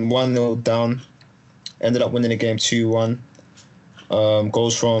went 1-0 down, ended up winning the game 2-1.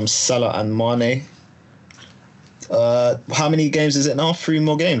 Goals from Salah and Mane. How many games is it now? 3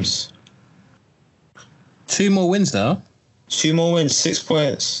 more games. 2 more wins now. 2 more wins, 6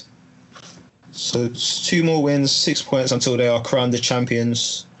 points. So 2 more wins, 6 points until they are crowned the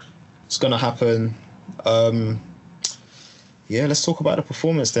champions. It's gonna happen. Yeah, let's talk about the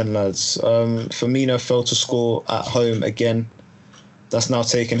performance then, lads. Firmino failed to score at home again. That's now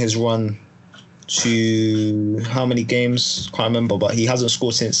taken his run to how many games? Can't remember, but he hasn't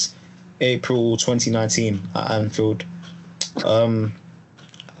scored since April 2019 at Anfield. To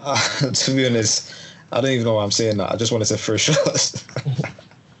be honest, I don't even know why I'm saying that. I just wanted to throw shots.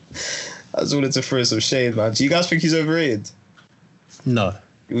 I just wanted to throw some shade, man. Do you guys think he's overrated? No.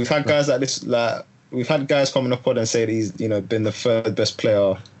 We've had guys like this, like we've had guys come on the pod and say that he's, been the third best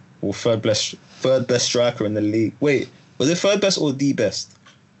player or third best striker in the league. Wait, was it third best or the best?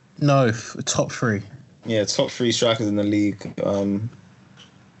 No, top 3. Yeah, top 3 strikers in the league.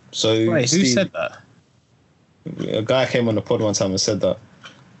 So wait, Steve, who said that? A guy came on the pod one time and said that.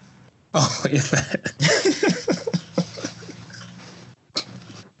 Oh, yeah.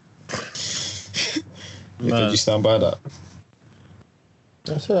 Did you stand by that?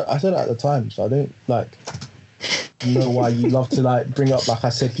 I said it at the time, so I don't know why you love to bring up I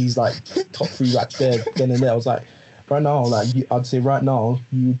said he's top 3 there then and there. I was like, right now, I'd say right now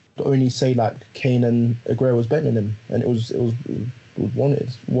you only say Kane and Aguero was better than him, and it was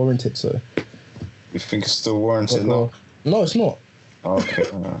warranted. So you think it's still warranted? No, it's not. Okay.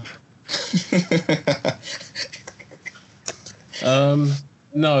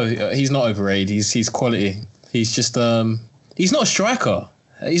 No, he's not overrated. He's quality. He's just he's not a striker.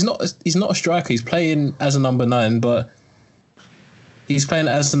 He's not a striker. He's playing as a number 9, but he's playing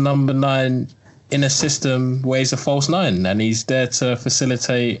as a number 9 in a system where he's a false 9, and he's there to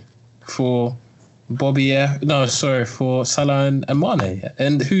facilitate for for Salah and Mane,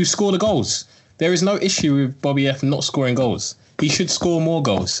 and who score the goals. There is no issue with Bobby F not scoring goals. He should score more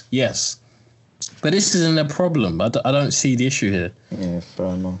goals, yes. But this isn't a problem. I don't see the issue here. Yeah, fair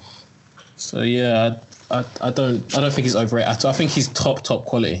enough. So yeah, I don't think he's overrated. I think he's top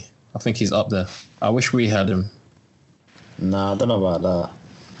quality. I think he's up there. I wish we had him. Nah, I don't know about that.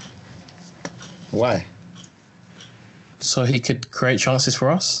 Why? So he could create chances for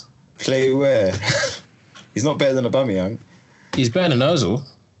us? Play where? He's not better than Aubameyang. He's better than Ozil.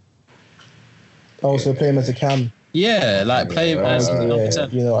 Oh, so play him as a cam. Yeah, play him as number 10.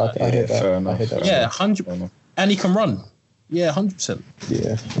 I heard that. Fair enough. I heard that. Yeah, 100%. And he can run. Yeah, 100%.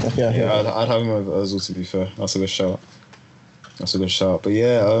 Yeah. Okay, I'd have him over Ozil, to be fair. That's a good shout. But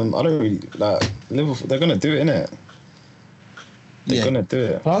yeah, I don't really Liverpool. They're gonna do it, innit? They're gonna do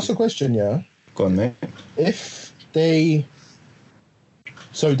it. Can I ask a question? Yeah. Go on, mate. If they're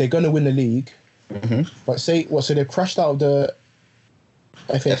gonna win the league, but so they've crashed out of the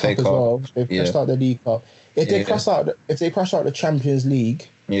FA Cup as well. They've crashed out the League Cup. If they crash out the Champions League,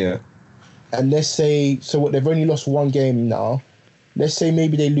 and let's say they've only lost 1 game now. Let's say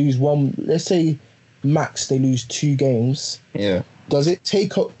maybe they lose 1. Let's say max they lose 2 games. Yeah. Does it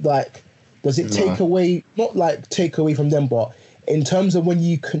take up take away, not take away from them, but in terms of when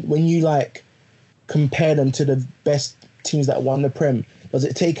you compare them to the best teams that won the Prem, does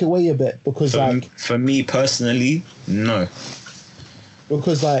it take away a bit? Because for me personally, no.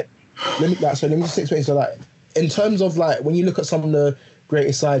 Because let me just explain. So in terms of when you look at some of the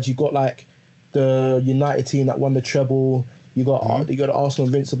greatest sides, you got the United team that won the treble. You got the Arsenal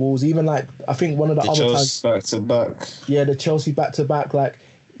Invincibles. Even I think one of the other Chelsea times, back to back. Yeah, the Chelsea back to back.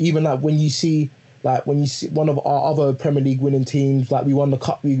 Even when you see one of our other Premier League winning teams, we won the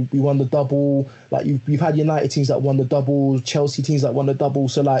cup, we won the double. You've had United teams that won the double, Chelsea teams that won the double.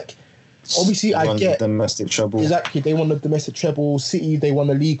 So obviously I get the domestic treble. Exactly, they won the domestic treble. City, they won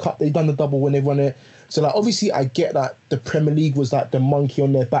the League Cup. They've done the double when they won it. So obviously I get that the Premier League was the monkey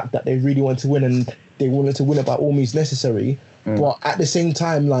on their back that they really wanted to win, and they wanted to win it by all means necessary. But at the same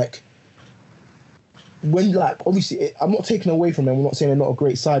time, when obviously I'm not taking away from them. We're not saying they're not a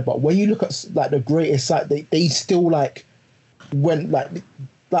great side, but when you look at the greatest side, they still went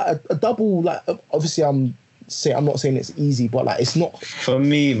a double. Obviously I'm not saying it's easy, but it's not for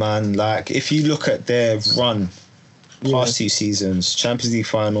me, man. If you look at their run past 2 seasons, Champions League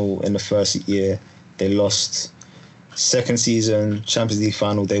final in the first year they lost. Second season Champions League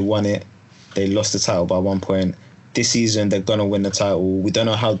final they won it. They lost the title by 1 point. This season they're gonna win the title. We don't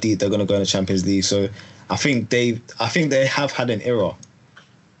know how deep they're gonna go in the Champions League. So I think they have had an era.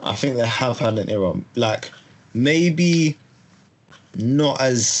 Maybe not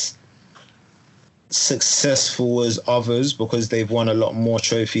as successful as others because they've won a lot more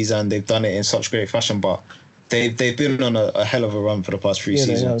trophies and they've done it in such great fashion. But they've been on a hell of a run for the past 3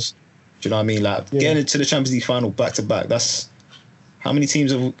 seasons. Do you know what I mean? Like getting into the Champions League final back to back. That's how many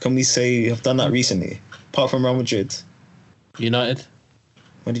teams can we say have done that recently? Apart from Real Madrid. United.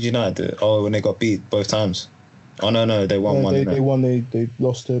 When did United do it? Oh, when they got beat both times. Oh no, they won one. They won. They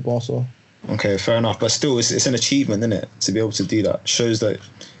lost to Barca. Okay, fair enough. But still, it's an achievement, isn't it? To be able to do that shows that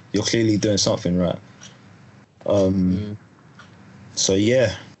you're clearly doing something right. So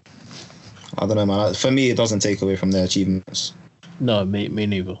yeah, I don't know, man. For me, it doesn't take away from their achievements. No, me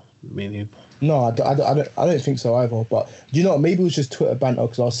neither. Me neither. No, I don't think so either. But do you know what? Maybe it was just Twitter banter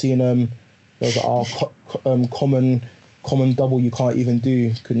because I was seeing there was like common double you can't even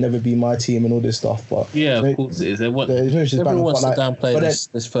do, could never be my team and all this stuff. But yeah, of course it is. Everyone wants to downplay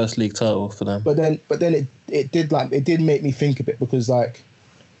this first league title for them. But then it did make me think a bit because like,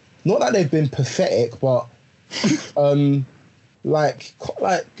 not that they've been pathetic, but like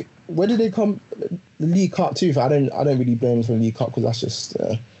where did they come? The League Cup too. I don't really blame them for the League Cup because that's just.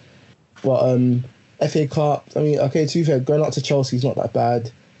 But FA Cup. I mean, okay, to be fair, going out to Chelsea is not that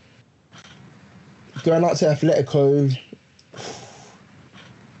bad. Going out to Atletico,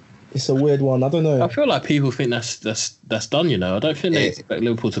 it's a weird one. I don't know. I feel like people think that's done. You know, I don't think they expect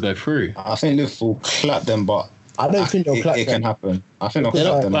Liverpool to go through. I think Liverpool clap them, but I don't think they'll clap them. It can happen. I think they'll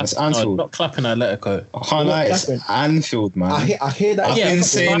clap them. It's Anfield. Not clapping Atletico. I can't lie. It's Anfield, man. I hear that.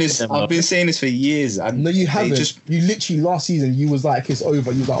 I've been saying this for years. No, you haven't. You literally last season you was like it's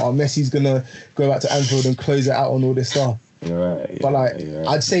over. You was like, oh, Messi's gonna go back to Anfield and close it out on all this stuff. You're right. But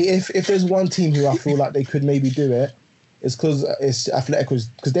I'd say if there's one team who I feel like they could maybe do it, it's because it's Atletico,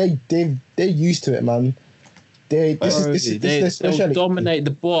 because they're used to it, man. They'll dominate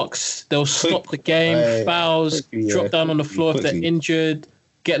the box. They'll stop the game. Fouls, drop down on the floor if they're injured,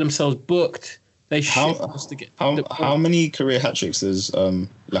 get themselves booked. They how many career hat tricks does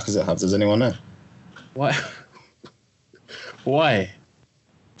Lacazette have? Does anyone know? Why?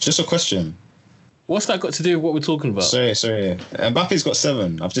 Just a question. What's that got to do with what we're talking about? Sorry. Mbappe's got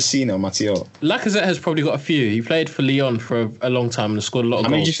 7. I've just seen it on my TL. Lacazette has probably got a few. He played for Lyon for a long time and scored a lot of goals.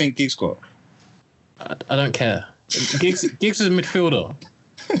 How many do you think Giggs got? I don't care. Giggs is a midfielder.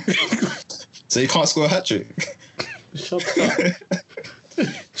 So he can't score a hat trick? Shut up.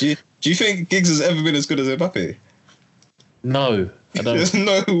 Do you think Giggs has ever been as good as Mbappe? No, I don't. There's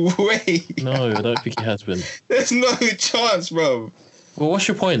no way. No, I don't think he has been. There's no chance, bro. Well, what's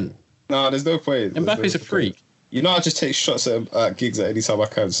your point? No, there's no point. Mbappe's a freak. You know, I just take shots at Giggs at any time I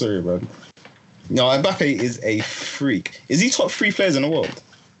can. Sorry, man. No, Mbappe is a freak. Is he top 3 players in the world?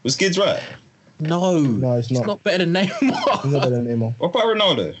 Was Giggs right? No, he's not. He's not better than Neymar. He's not better than Neymar. What about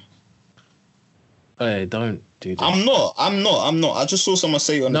Ronaldo? Hey, don't do that. I'm not. I just saw someone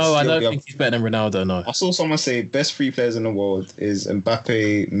say on I don't think he's better than Ronaldo, no. I saw someone say best 3 players in the world is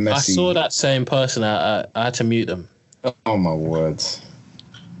Mbappe, Messi. I saw that same person. I had to mute them. Oh, my word.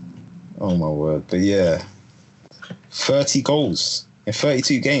 But yeah, 30 goals in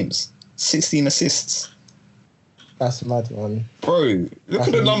 32 games, 16 assists. That's mad, man. Bro, look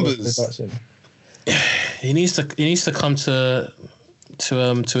at the numbers. He needs to come to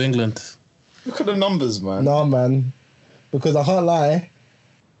England. Look at the numbers, man. No, man, because I can't lie.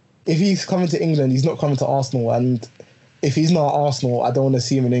 If he's coming to England, he's not coming to Arsenal, and if he's not at Arsenal, I don't want to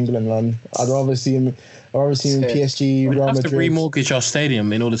see him in England, man. I'd rather see him in PSG, Real Madrid. We have to remortgage our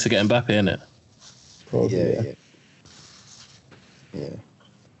stadium in order to get Mbappe in it. Probably,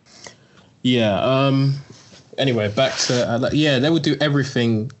 yeah. Anyway, back to they would do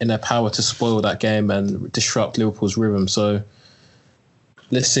everything in their power to spoil that game and disrupt Liverpool's rhythm. So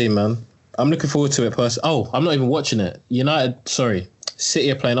let's see, man. I'm looking forward to it personally. Oh, I'm not even watching it.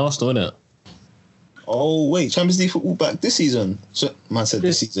 City are playing Arsenal, innit? Oh wait, Champions League football back this season. So, man said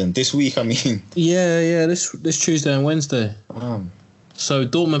this season. This week, I mean. Yeah. This Tuesday and Wednesday. So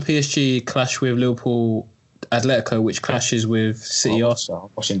Dortmund PSG clash with Liverpool Atletico, which clashes with City Arsenal.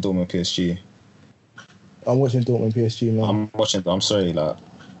 I'm watching Dortmund PSG. I'm watching Dortmund PSG, man. I'm sorry, like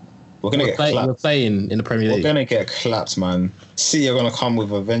we're gonna get clapped. We're playing in the Premier League. We're gonna get clapped, man. City are gonna come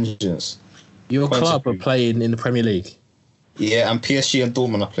with a vengeance. Your club are playing in the Premier League. Yeah, and PSG and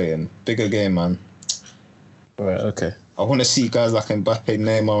Dortmund are playing. Bigger game, man. Right, okay. I want to see guys like Mbappe,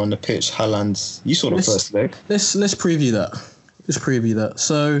 Neymar on the pitch, Haaland. You saw the first leg. Let's preview that.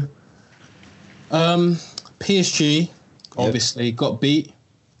 So, PSG obviously got beat.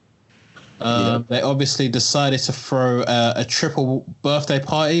 They obviously decided to throw a triple birthday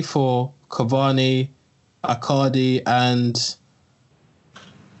party for Cavani, Icardi, and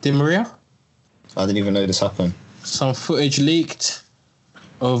Di Maria. I didn't even know this happened. Some footage leaked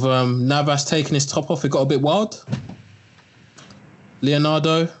of Navas taking his top off. It got a bit wild.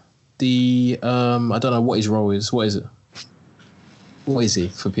 Leonardo, I don't know what his role is. What is it? What is he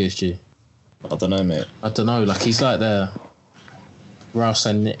for PSG? I don't know, mate. I don't know. Like, he's like the Ralph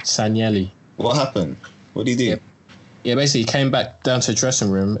Sanielli. What happened? What did he do? Yeah, basically, he came back down to the dressing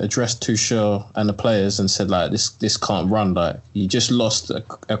room, addressed Tuchel and the players, and said, like, this can't run. Like, you just lost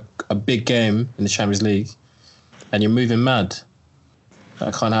a big game in the Champions League, and you're moving mad.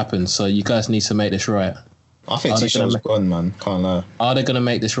 That can't happen. So you guys need to make this right. I think Tuchel's gone, man. Can't lie. Are they going to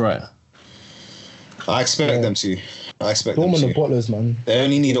make this right? I expect them to. Dortmund the bottlers, man. They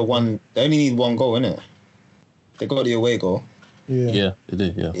only need one goal, innit? They got the away goal. Yeah, they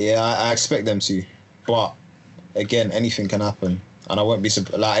do. Yeah. Yeah, I expect them to, but again, anything can happen, and I won't be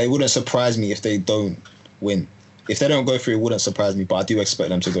it wouldn't surprise me if they don't win. If they don't go through, it wouldn't surprise me, but I do expect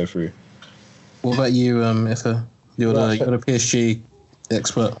them to go through. What about you, Ifa? You're the PSG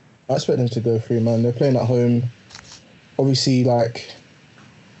expert. I expect them to go through, man. They're playing at home. Obviously, like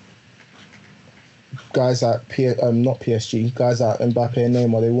guys at not PSG, guys at Mbappe and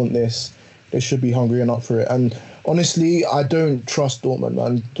Neymar, they want this. They should be hungry and up for it. And honestly, I don't trust Dortmund,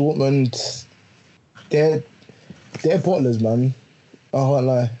 man. Dortmund, they're bottlers, man. I can't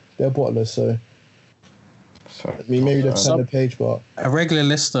lie, they're bottlers. So I mean, maybe they've turned the page, but a regular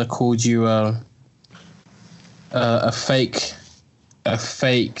listener called you a fake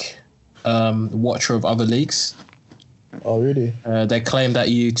watcher of other leagues. Oh, really? They claim that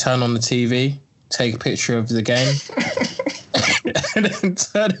you turn on the TV, take a picture of the game, and then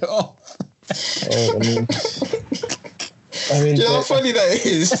turn it off. Oh, I mean, do you know how funny that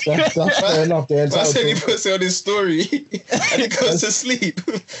is? That's fair enough. That's when he puts it on his story and he goes to sleep.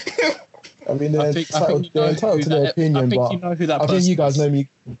 I mean, they're entitled to their opinion, but I think you guys know me.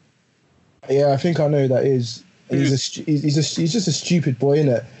 Yeah, I think I know who that is. He's just a stupid boy,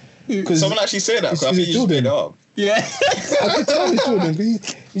 innit? Someone actually said that. I think you just made it up. Yeah, I could tell it's Jordan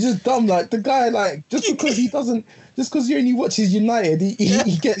because he's just dumb. Like the guy, like just because he only watches United, he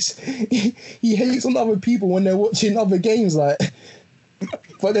hates on other people when they're watching other games. Like,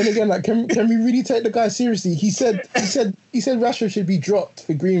 but then again, like, can we really take the guy seriously? He said Rashford should be dropped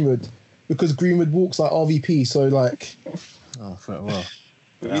for Greenwood because Greenwood walks like RVP. So like, well.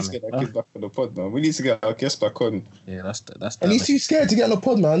 We need to get that kid back on the pod, man. We need to get our guest back on. Yeah, that's. And he's too scared to get on the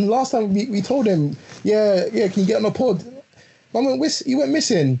pod, man. Last time we told him, yeah, can you get on the pod? Man, he went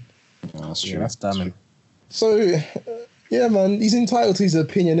missing. Oh, that's true. Yeah, that's damning. So, yeah, man, he's entitled to his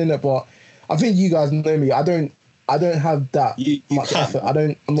opinion, innit? But I think you guys know me. I don't have that much effort.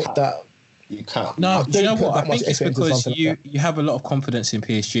 I'm not that. You can't. No, do you know what? I think it's because you have a lot of confidence in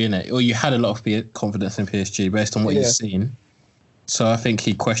PSG, innit? Or you had a lot of confidence in PSG based on what you've seen. So I think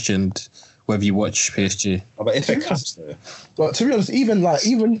he questioned whether you watch PSG. Oh, but if it comes though. But to be honest, even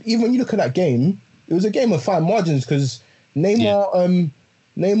when you look at that game, it was a game of fine margins because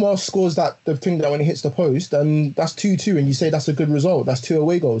Neymar scores the thing that when he hits the post, and that's 2-2, and you say that's a good result. That's 2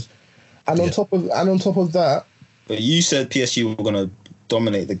 away goals, and on top of that. But you said PSG were going to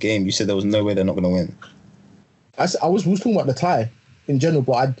dominate the game. You said there was no way they're not going to win. I was talking about the tie in general,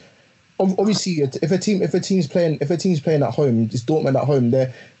 but obviously, if a team's playing at home, it's Dortmund at home.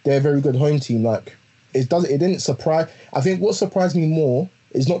 They're a very good home team. Like it didn't surprise. I think what surprised me more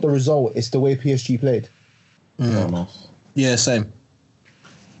is not the result; it's the way PSG played. Yeah, same.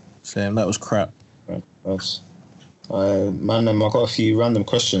 That was crap. That's man. I got a few random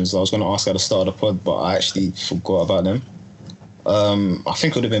questions I was going to ask at the start of the pod, but I actually forgot about them. I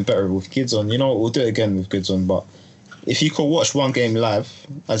think it would have been better with kids on. You know what? We'll do it again with kids on, but. If you could watch one game live,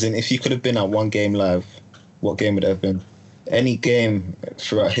 as in if you could have been at one game live, what game would it have been? Any game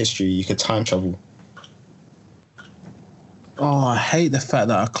throughout history, you could time travel. Oh, I hate the fact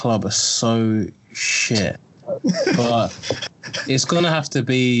that our club are so shit. But it's going to have to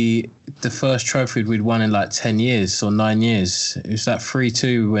be the first trophy we'd won in like 10 years or 9 years. It was that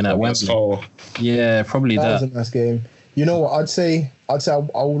 3-2 win at Wembley. Yeah, probably that. That was a nice game. You know what? I'd say I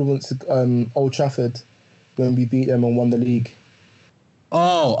would have went to Old Trafford when we beat them and won the league.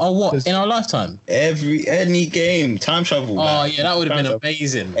 Oh, what? In our lifetime? Any game, time travel. Oh, yeah, that would have been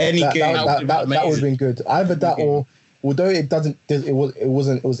amazing. Any game. That would have been good. Either that or, although it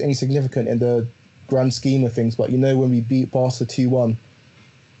was insignificant in the grand scheme of things, but you know when we beat Barca 2-1.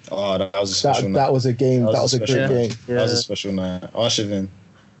 Oh, that was a special night. That was a game. That was a great game. Yeah. That was a special night. Arshavin.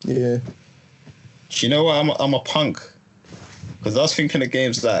 Yeah. Do you know what? I'm a punk. Because I was thinking of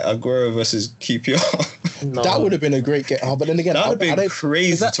games like Aguero versus QPR. No. That would have been a great game. But then again, that would have been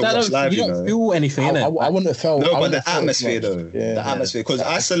crazy to watch live. You don't feel anything, innit? I wouldn't have felt. No, but the atmosphere, though. Yeah, the atmosphere. Because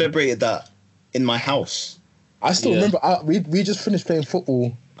I celebrated that in my house. I still remember. We just finished playing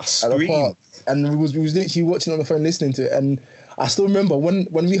football at the park, and we was literally watching on the phone, listening to it. And I still remember when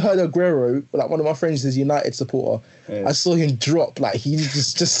we heard Aguero, like one of my friends is a United supporter. Yeah. I saw him drop, like he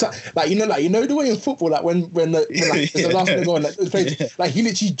just like you know the way in football, like when like, the last one going, like he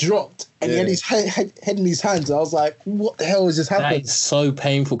literally dropped and he had his head in his hands. I was like, what the hell is this happening? That is so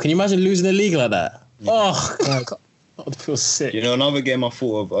painful. Can you imagine losing a league like that? Yeah. Oh God, I'd feel sick. You know, another game I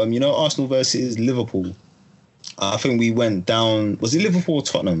thought of, you know, Arsenal versus Liverpool. I think we went down. Was it Liverpool or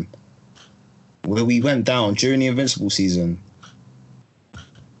Tottenham? Where we went down during the Invincible season.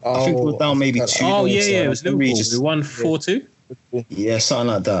 I think we were down maybe 2. Oh yeah, it was Liverpool. We won 4-2. Yeah, something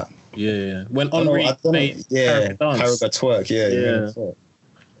like that. Yeah. When Henry made Carragher twerk. Yeah.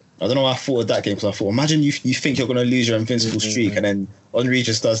 I don't know why I thought of that game, because I thought, imagine you think you're going to lose your invincible streak and then Henry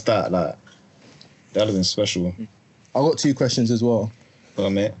just does that. Like, that would have been special. I got 2 questions as well. Go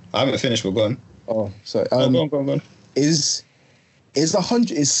on, mate. I haven't finished, but go on. Oh, sorry. Go on. Is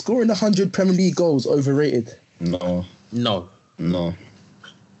scoring 100 Premier League goals overrated? No.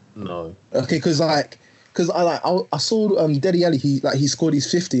 Okay, because I saw Dele Alli, he scored his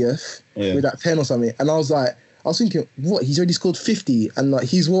 50th with that pen or something, and I was thinking, what? He's already scored 50, and like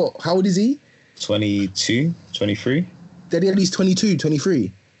he's what? How old is he? 22, 23. Dele Alli's 22,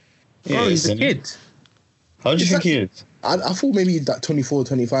 23. Yeah, he's a kid. How do you think he is? I thought maybe like 24,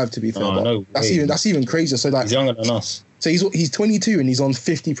 25 to be fair. Oh, no, that's even crazier. So like he's younger than us. So he's 22 and he's on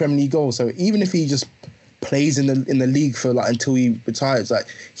 50 Premier League goals. So even if he just plays in the league for like until he retires, like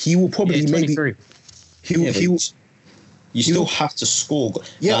he will probably maybe he will. You still have to score.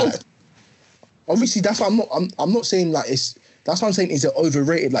 Yeah, obviously that's what I'm not saying like it's. That's what I'm saying. Is it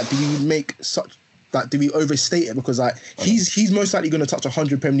overrated? Like, do we make such like do we overstate it? Because like he's most likely going to touch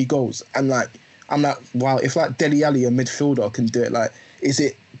 100 Premier League goals, and like I'm like, wow, if like Dele Alli, a midfielder, can do it, like is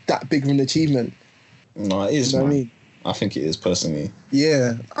it that big of an achievement? No, it is. You know what I mean? I think it is personally.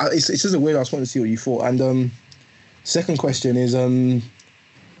 Yeah, it's just a weird. I just wanted to see what you thought. And second question is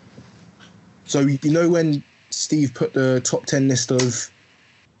so you know when Steve put the top 10 list of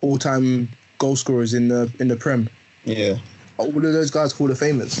all-time goal scorers in the Prem? Yeah. All of those guys Hall of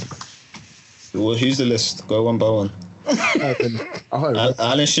Famers. Well, who's the list? Go one by one.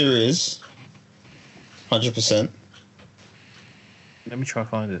 Alan Shearer is 100%. Let me try to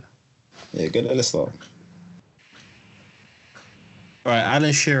find it. Yeah, get the list up. All right,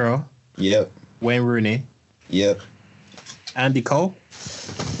 Alan Shearer. Yep. Wayne Rooney. Yep. Andy Cole.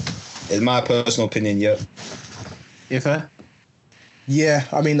 In my personal opinion, yep. Ife. Yeah,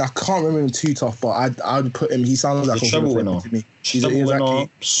 I mean, I can't remember him too tough, but I'd put him. He sounds like a treble winner to me. Treble winner.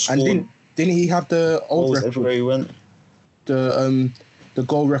 And didn't he have the old record? Everywhere he went. The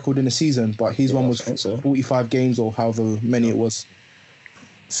goal record in the season, but his one was 45 games or however many it was.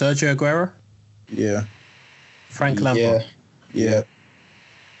 Sergio Aguero. Yeah. Frank Lampard. Yeah.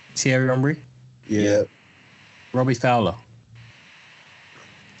 Thierry Henry. Yeah. Robbie Fowler.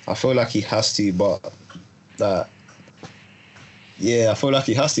 I feel like he has to, but that. Yeah, I feel like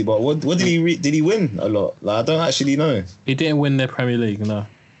he has to, but what did he did he win a lot? Like, I don't actually know. He didn't win the Premier League, no.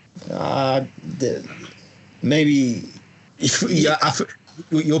 Maybe. Yeah,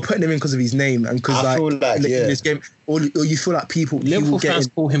 you're putting him in because of his name and because in this game, or you feel like Liverpool fans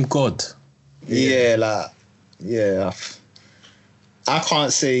call him God. Yeah, I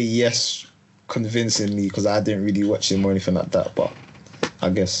can't say yes convincingly because I didn't really watch him or anything like that, but I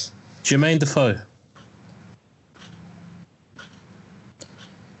guess. Jermaine Defoe.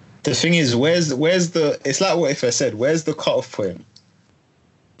 The thing is, where's the? It's like what if I said, where's the cutoff point?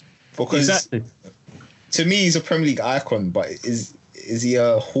 Because exactly. To me, he's a Premier League icon, but is he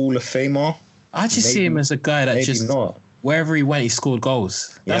a Hall of Famer? I just see him as a guy that just not. Wherever he went, he scored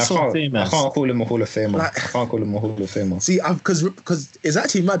goals. That's what I see him as. I can't call him a Hall of Famer. See, because it's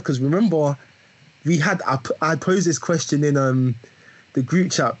actually mad. Because remember, I posed this question in the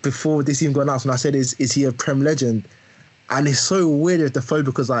group chat before this even got announced, and I said, "Is he a Prem legend?" And it's so weird with Defoe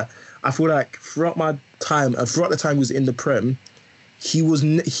because I feel like throughout the time he was in the Prem, he was.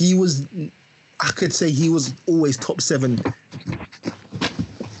 I could say he was always top 7.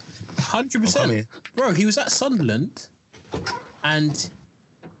 100%. Bro, he was at Sunderland and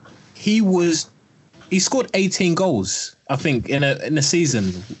he scored 18 goals, I think, in a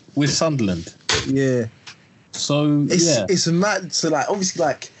season with Sunderland. Yeah. So it's mad. So like obviously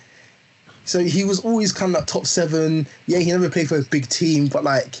like so he was always kind of like top 7. Yeah, he never played for a big team, but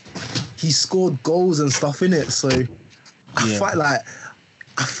like he scored goals and stuff in it. So I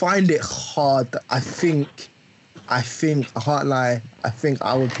find it hard. I think I can't lie. I think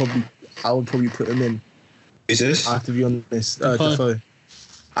I would probably put him in. Is this? I have to be honest. Defoe.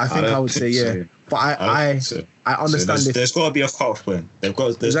 I think I would say yeah. So. But I understand so this. There's got to be a cutoff point. There's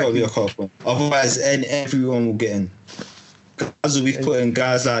got to be a cutoff point. Otherwise, everyone will get in. As we putting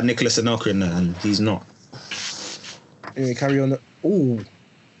guys like Nicholas Anelka in there, and he's not. Anyway, carry on. Oh,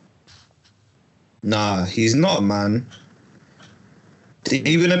 Nah, he's not, man. Did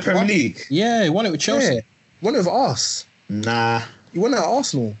he win the Premier League? Yeah, he won it with Chelsea. yeah. One of us. Nah. He won it at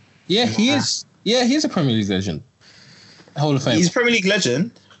Arsenal. Yeah, he is. Yeah, he is a Premier League legend. Hall of Fame. He's a Premier League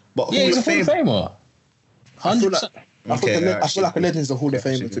legend, but Yeah, he's a Hall of Famer. 100%. I feel like a legend's a Hall of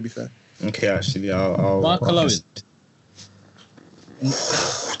Famer, to be fair. Okay, actually, I'll Michael Owen.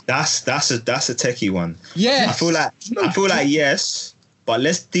 That's a techie one. Yeah. I feel like yes, but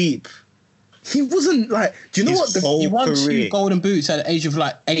let's deep. He wasn't like. Do you know His what? whole He won career. 2 golden boots at the age of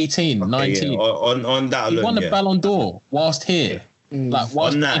like 18, 19. Yeah, on that alone, He won the yeah. Ballon d'Or whilst here. Like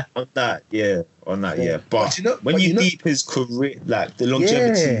whilst on that, yeah. But But you know- when but you you know- deep his career, like the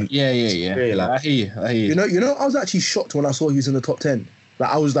longevity. Yeah. Really, like- I hear you. You know, I was actually shocked when I saw he was in the top 10.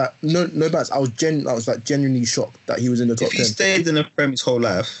 Like I was like, no bats. I was genuinely shocked that he was in the top If he 10. stayed in the Prem his whole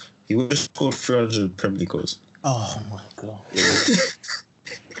life, he would have scored 300 Premier League goals. Oh my god.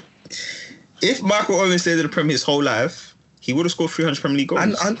 If Michael Owen stayed in the Prem his whole life, he would have scored 300 Premier League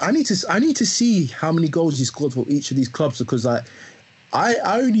goals. And I need to see how many goals he scored for each of these clubs, because like I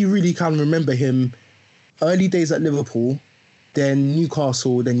only really can remember him early days at Liverpool, then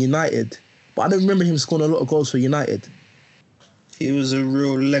Newcastle, then United. But I don't remember him scoring a lot of goals for United. He was a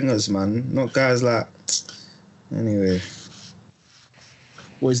real lengers, man. Not guys like. Anyway.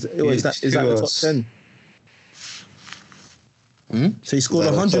 Is that the top 10? So he scored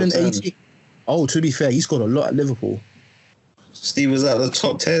Is that the top 180. Oh, to be fair, he scored a lot at Liverpool. Steve was at the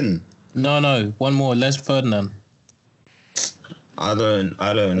top 10. No. One more. Les Ferdinand. I don't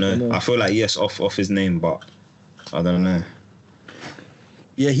know. I feel like yes, off his name, but I don't know.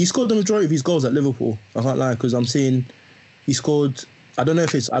 Yeah, he scored the majority of his goals at Liverpool. I can't lie, because I'm seeing he scored. I don't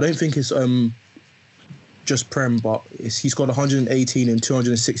think it's just Prem, but he scored 118 in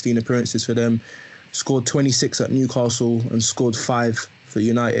 216 appearances for them. Scored 26 at Newcastle and scored 5 for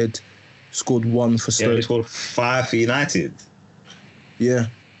United. Scored 1 for Stoke. Yeah, he scored 5 for United. Yeah.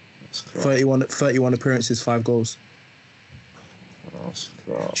 31 appearances, 5 goals.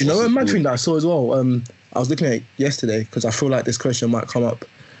 Do you know a mad thing that I saw as well? I was looking at it yesterday because I feel like this question might come up.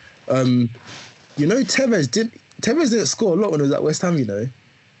 You know, Tevez didn't score a lot when he was at West Ham, you know?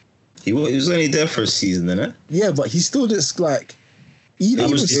 He was only there for a season, didn't it? Yeah, but he still just like... It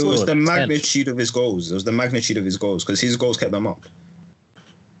was the magnitude of his goals. It was the magnitude of his goals because his goals kept them up.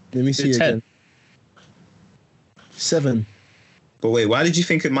 Let me see 10. again. 7. But wait, why did you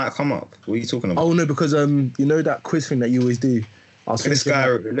think it might come up? What are you talking about? Oh no, because you know that quiz thing that you always do. Look at this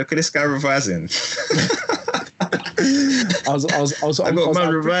guy revising. I got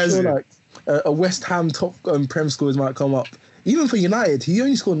man revising. sure, like a West Ham top Prem scores might come up. Even for United, he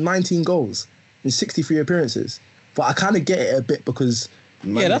only scored 19 goals in 63 appearances. But I kind of get it a bit because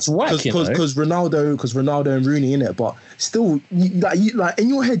that's whack, because Ronaldo and Rooney in it. But still, like in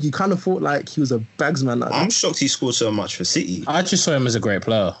your head, you kind of thought like he was a bagsman. Like I'm shocked he scored so much for City. I just saw him as a great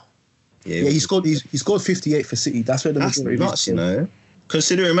player. Yeah, he scored 58 for City. That's where the majority nuts, you know.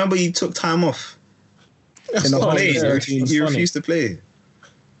 Consider, remember he took time off. He refused to play.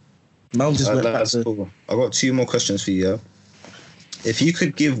 Man just went back That's to... cool. I got 2 more questions for you. Yeah? If you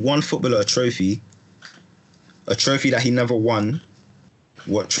could give one footballer a trophy that he never won,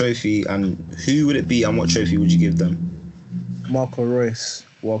 what trophy and who would it be and what trophy would you give them? Marco Reus,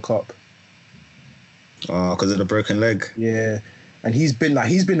 World Cup. Because of the broken leg. Yeah, and he's been a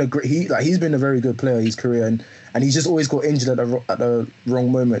very good player in his career, and he's just always got injured at the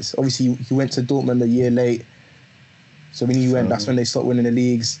wrong moments. Obviously, he went to Dortmund a year late, so when he went, that's when they stopped winning the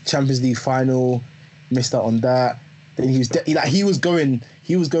leagues. Champions League final, missed out on that. Then he was going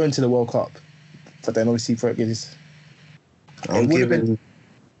to the World Cup, but then obviously for it is.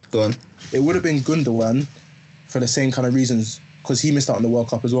 Go on. It would have been Gundogan for the same kind of reasons because he missed out on the World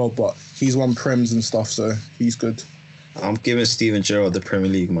Cup as well, but he's won Prems and stuff, so he's good. I'm giving Steven Gerrard the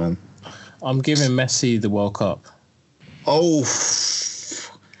Premier League, man. I'm giving Messi the World Cup. Oh,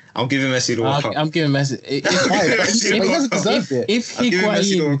 I'm giving Messi the World Cup. I'm giving Messi.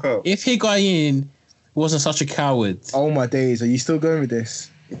 If Higuain wasn't such a coward. Oh my days, are you still going with this?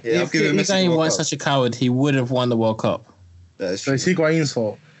 Yeah, if Higuain wasn't such a coward, he would have won the World Cup. That's so it's Higuain's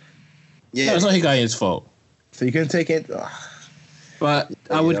fault. Yeah, no, it's not Higuain's fault. So you can take it. But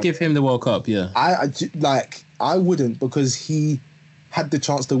I would give him the World Cup. Yeah, I wouldn't because he had the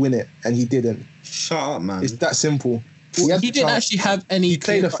chance to win it and he didn't. Shut up, man. It's that simple. He didn't actually have any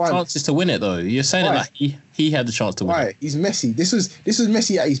chances to win it, though. You're saying that like he had the chance to win. Right, he's Messi. This was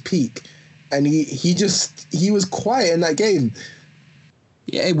Messi at his peak, and he was quiet in that game.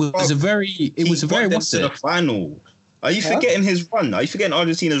 Yeah, it was a very to the final. Are you forgetting his run? Are you forgetting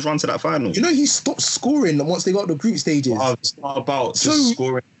Argentina's run to that final? You know, he stopped scoring once they got the group stages. It's not about just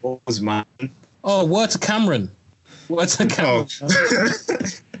scoring goals, man. Oh, word to Cameron. Word to Cameron.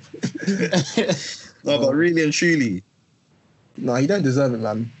 No, but really and truly. No, he don't deserve it,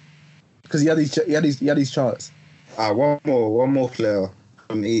 man. Because he had his chance. One more player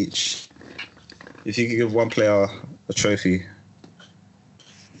from each. If you could give one player a trophy.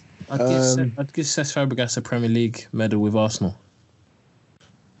 I'd give Cesc Fabregas a Premier League medal with Arsenal.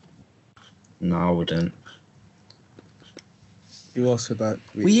 No, I wouldn't. Who else would that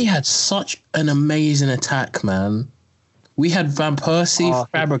be? We had such an amazing attack, man. We had Van Persie,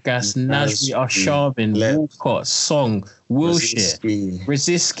 Fabregas, Nasri, Arshavin, Walcott, Song, Wilshere,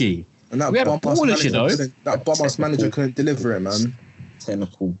 Rosicky. And that we had ballers, you know. That bum-ass manager couldn't deliver it, man.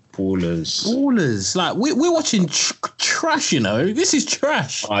 Technical ballers. Like, we're watching trash, you know. This is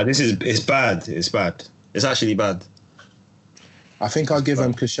trash. It's bad. It's bad. It's actually bad. I think I'll give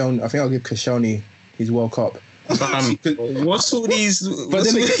Koscielny. I think I'll give Koscielny his World Cup. What's all these? But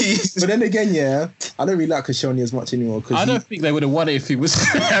then again, yeah, I don't really like Koscielny as much anymore. I don't think they would have won it if he was.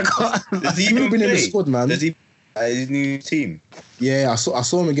 Does he even been in the squad, man? Does he his new team? Yeah, I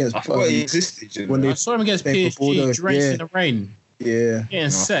saw him against. I forgot he existed. When I saw him against PSG, drenched in the rain. Yeah, getting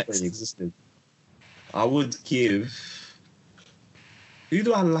set. He existed. I would give. Who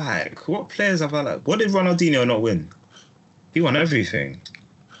do I like? What players have I like? What did Ronaldinho not win? He won everything.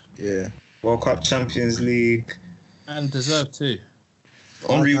 Yeah. World Cup, Champions League. And deserved too.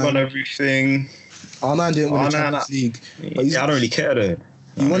 Henry won everything. R9 didn't win the Champions League. Yeah, I don't really care though.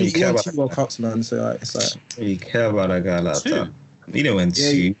 He won 2 World Cups, man. So it's like. I don't really care about that guy like that. He didn't win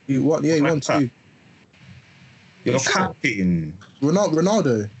 2. He won 2. You're capping.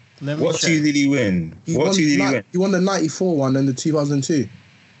 Ronaldo. What 2 did he win? He won the 94 one and the 2002.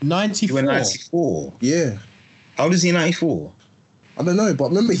 94? He won 94? Yeah. How old is he 94? I don't know, but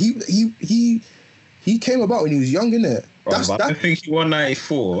remember he came about when he was young, innit? I don't think he won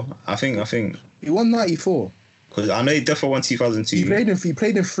 94. I think he won 94. Because I know he definitely won 2002. He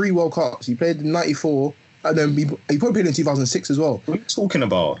played in 3 World Cups. He played in 94, and then he probably played in 2006 as well. What are you talking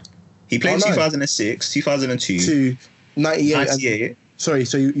about? He played in 2006, 2002, 98. Sorry,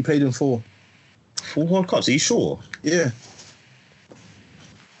 so he played in 4. 4 World Cups, are you sure? Yeah.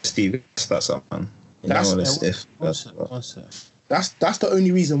 Steve, that's up, man. That's the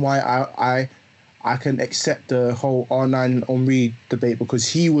only reason why I can accept the whole R9 Henry debate, because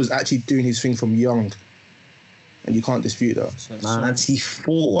he was actually doing his thing from young, and you can't dispute that.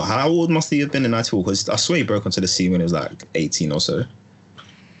 94. How old must he have been in 94? Because I swear he broke onto the scene when he was like 18 or so.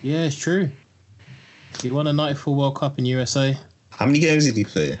 Yeah, it's true. He won a 94 World Cup in USA. How many games did he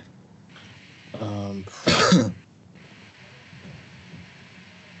play?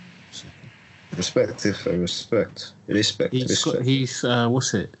 Respect. He's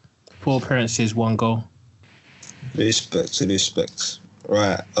what's it? 4 appearances, 1 goal. Respect.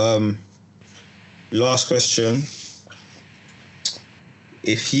 Right. Last question.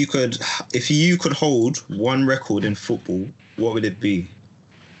 If you could hold one record in football, what would it be?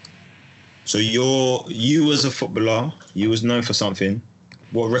 So you as a footballer, you was known for something.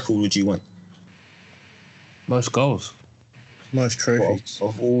 What record would you want? Most goals. Most trophies.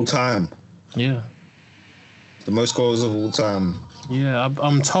 Of all time. Yeah. The most goals of all time. Yeah,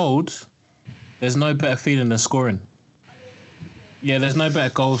 I'm told there's no better feeling than scoring. Yeah, there's no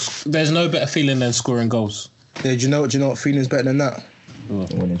better goals. There's no better feeling than scoring goals. Yeah, do you know what feeling is better than that?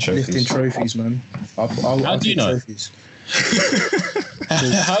 Winning trophies. Lifting trophies, man. How do you know? Trophies.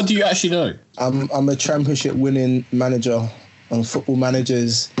 How do you actually know? I'm a championship winning manager, and football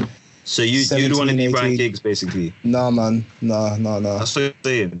managers. So you'd want to be Ryan Giggs, basically? Nah, man. Nah. That's what I'm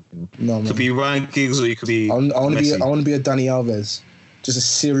saying. No, man. Could be Ryan Giggs, or you could be. I want to be a Dani Alves, just a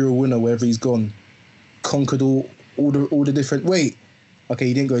serial winner wherever he's gone. Conquered all the different. Wait, okay,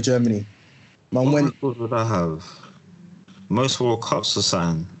 he didn't go to Germany. Man, what record would I have? Most World Cups or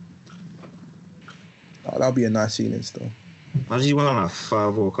something. Oh, that'll be a nice feeling still. Imagine you won like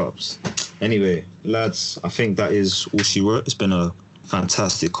 5 World Cups. Anyway, lads, I think that is all she wrote. It's been a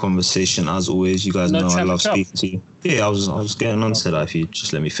fantastic conversation as always. You guys know I love speaking to you. Yeah, I was getting on to that if you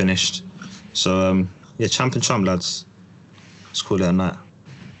just let me finish. So champ and chump, lads. Let's call it a night.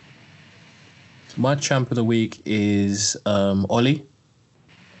 My champ of the week is Ollie.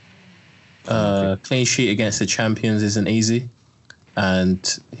 Clean sheet against the champions isn't easy,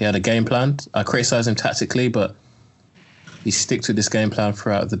 and he had a game plan. I criticised him tactically, but he stick to this game plan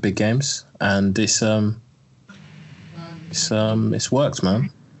throughout the big games, and it's worked,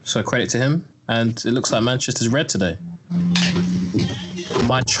 man. So credit to him, and it looks like Manchester's red today.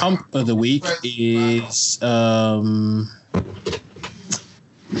 My chump of the week is my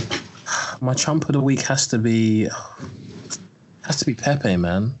chump of the week has to be Pepe,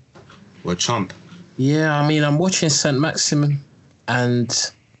 man. What chump? Yeah, I mean, I'm watching St. Maximin,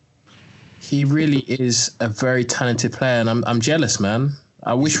 and he really is a very talented player, and I'm jealous, man.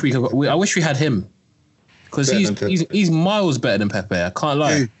 I wish we had him, because he's miles better than Pepe. I can't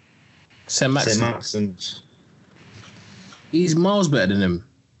lie. St. Maximin. He's miles better than him,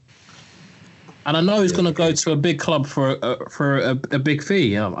 and I know he's going to go to a big club for a big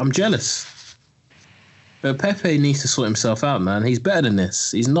fee. I'm jealous. But Pepe needs to sort himself out, man. He's better than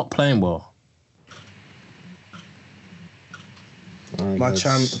this. He's not playing well. My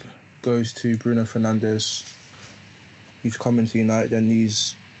champ goes to Bruno Fernandes. He's coming to United and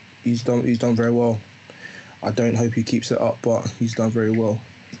he's done very well. I don't hope he keeps it up, but he's done very well.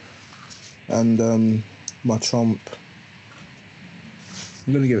 And my trump,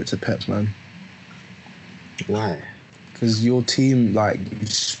 I'm gonna give it to Pep, man. Why? Because your team, like, you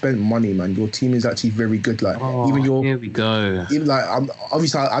spent money, man. Your team is actually very good. Like, even your here we go. Even like,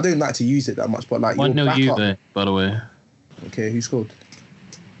 obviously, I don't like to use it that much, but like, 1-0 Juve, by the way. Okay, who scored?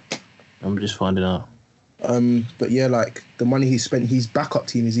 I'm just finding out. But yeah, like the money he spent, his backup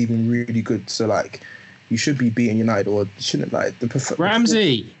team is even really good. So like, you should be beating United, or shouldn't like the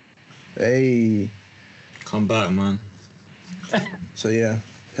Ramsey. Hey, come back, man. So yeah,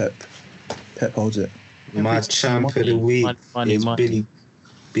 Pep holds it. My champ of the week is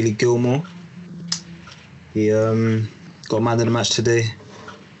Billy Gilmore. He got man of the match today.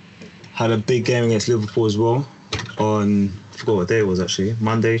 Had a big game against Liverpool as well on, I forgot what day it was actually,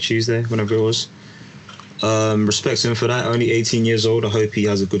 Monday, Tuesday, whenever it was. Respect him for that. Only 18 years old. I hope he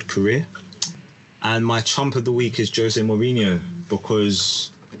has a good career. And my chump of the week is Jose Mourinho,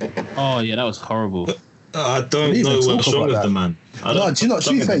 because oh yeah, that was horrible. I don't know what's wrong with the man.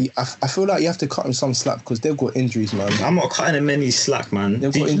 To be fair, I feel like you have to cut him some slack because they've got injuries, man. I'm not cutting him any slack, man.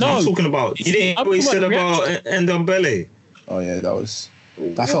 I'm talking about, you didn't hear what he said about Ndombele. Oh yeah,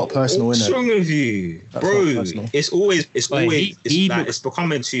 that felt personal, What's innit? wrong with you, bro? It's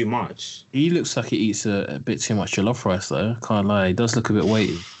becoming too much. He looks like he eats a bit too much jollof rice, though. Can't lie, he does look a bit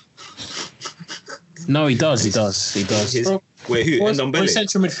weighty. No, he does. Wait, who? Ndombele? For a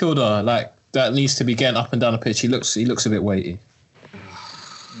central midfielder, like that needs to be getting up and down the pitch. He looks a bit weighty.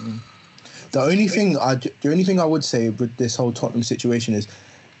 The only thing I would say with this whole Tottenham situation is,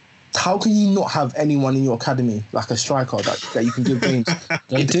 how can you not have anyone in your academy like a striker that you can give games?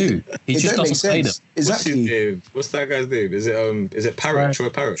 They do. He just doesn't play them. Exactly. What's that guy's name? Is it Parrott? Troy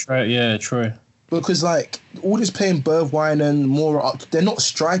Parrott? Troy. Because like all this playing Bergwijn and Moura up, they're not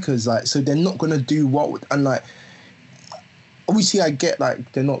strikers, like, so they're not gonna do what. And like, obviously I get like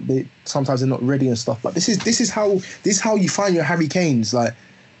sometimes they're not ready and stuff, but this is how you find your Harry Kanes. Like,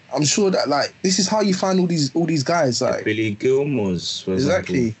 I'm sure that like this is how you find all these guys, like Billy Gilmore's,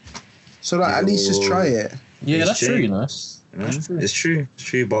 exactly. So like, at least just try it. Yeah, that's true, you know. That's true. It's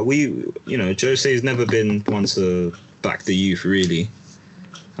true. But Jose's never been one to back the youth, really.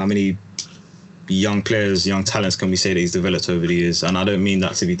 How many young players, young talents can we say that he's developed over the years? And I don't mean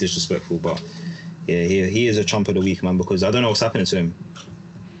that to be disrespectful, but yeah, he is a chump of the week, man, because I don't know what's happening to him.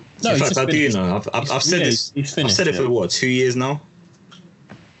 No, in fact, I do know. I've said this. I've said it for 2 years now.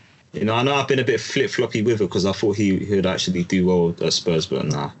 You know, I know I've been a bit flip-floppy with it because I thought he would actually do well at Spurs, but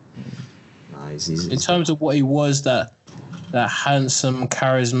nah. He's in terms of what he was, that handsome,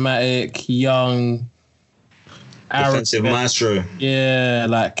 charismatic, young, defensive maestro. Yeah,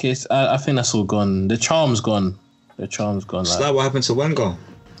 like I think that's all gone. The charm's gone. It's like what happened to Wenger,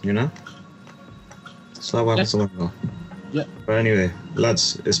 you know? It's like what happened to Wenger. Yeah. But anyway,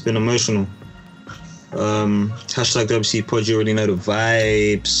 lads, it's been emotional. Hashtag WC Pod, you already know the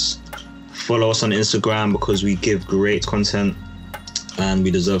vibes. Follow us on Instagram because we give great content and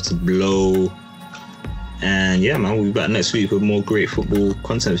we deserve to blow. And yeah, man, we'll be back next week with more great football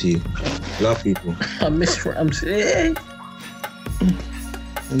content for you. Love people. I miss Ramsey.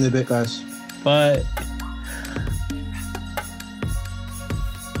 In a bit, guys. Bye.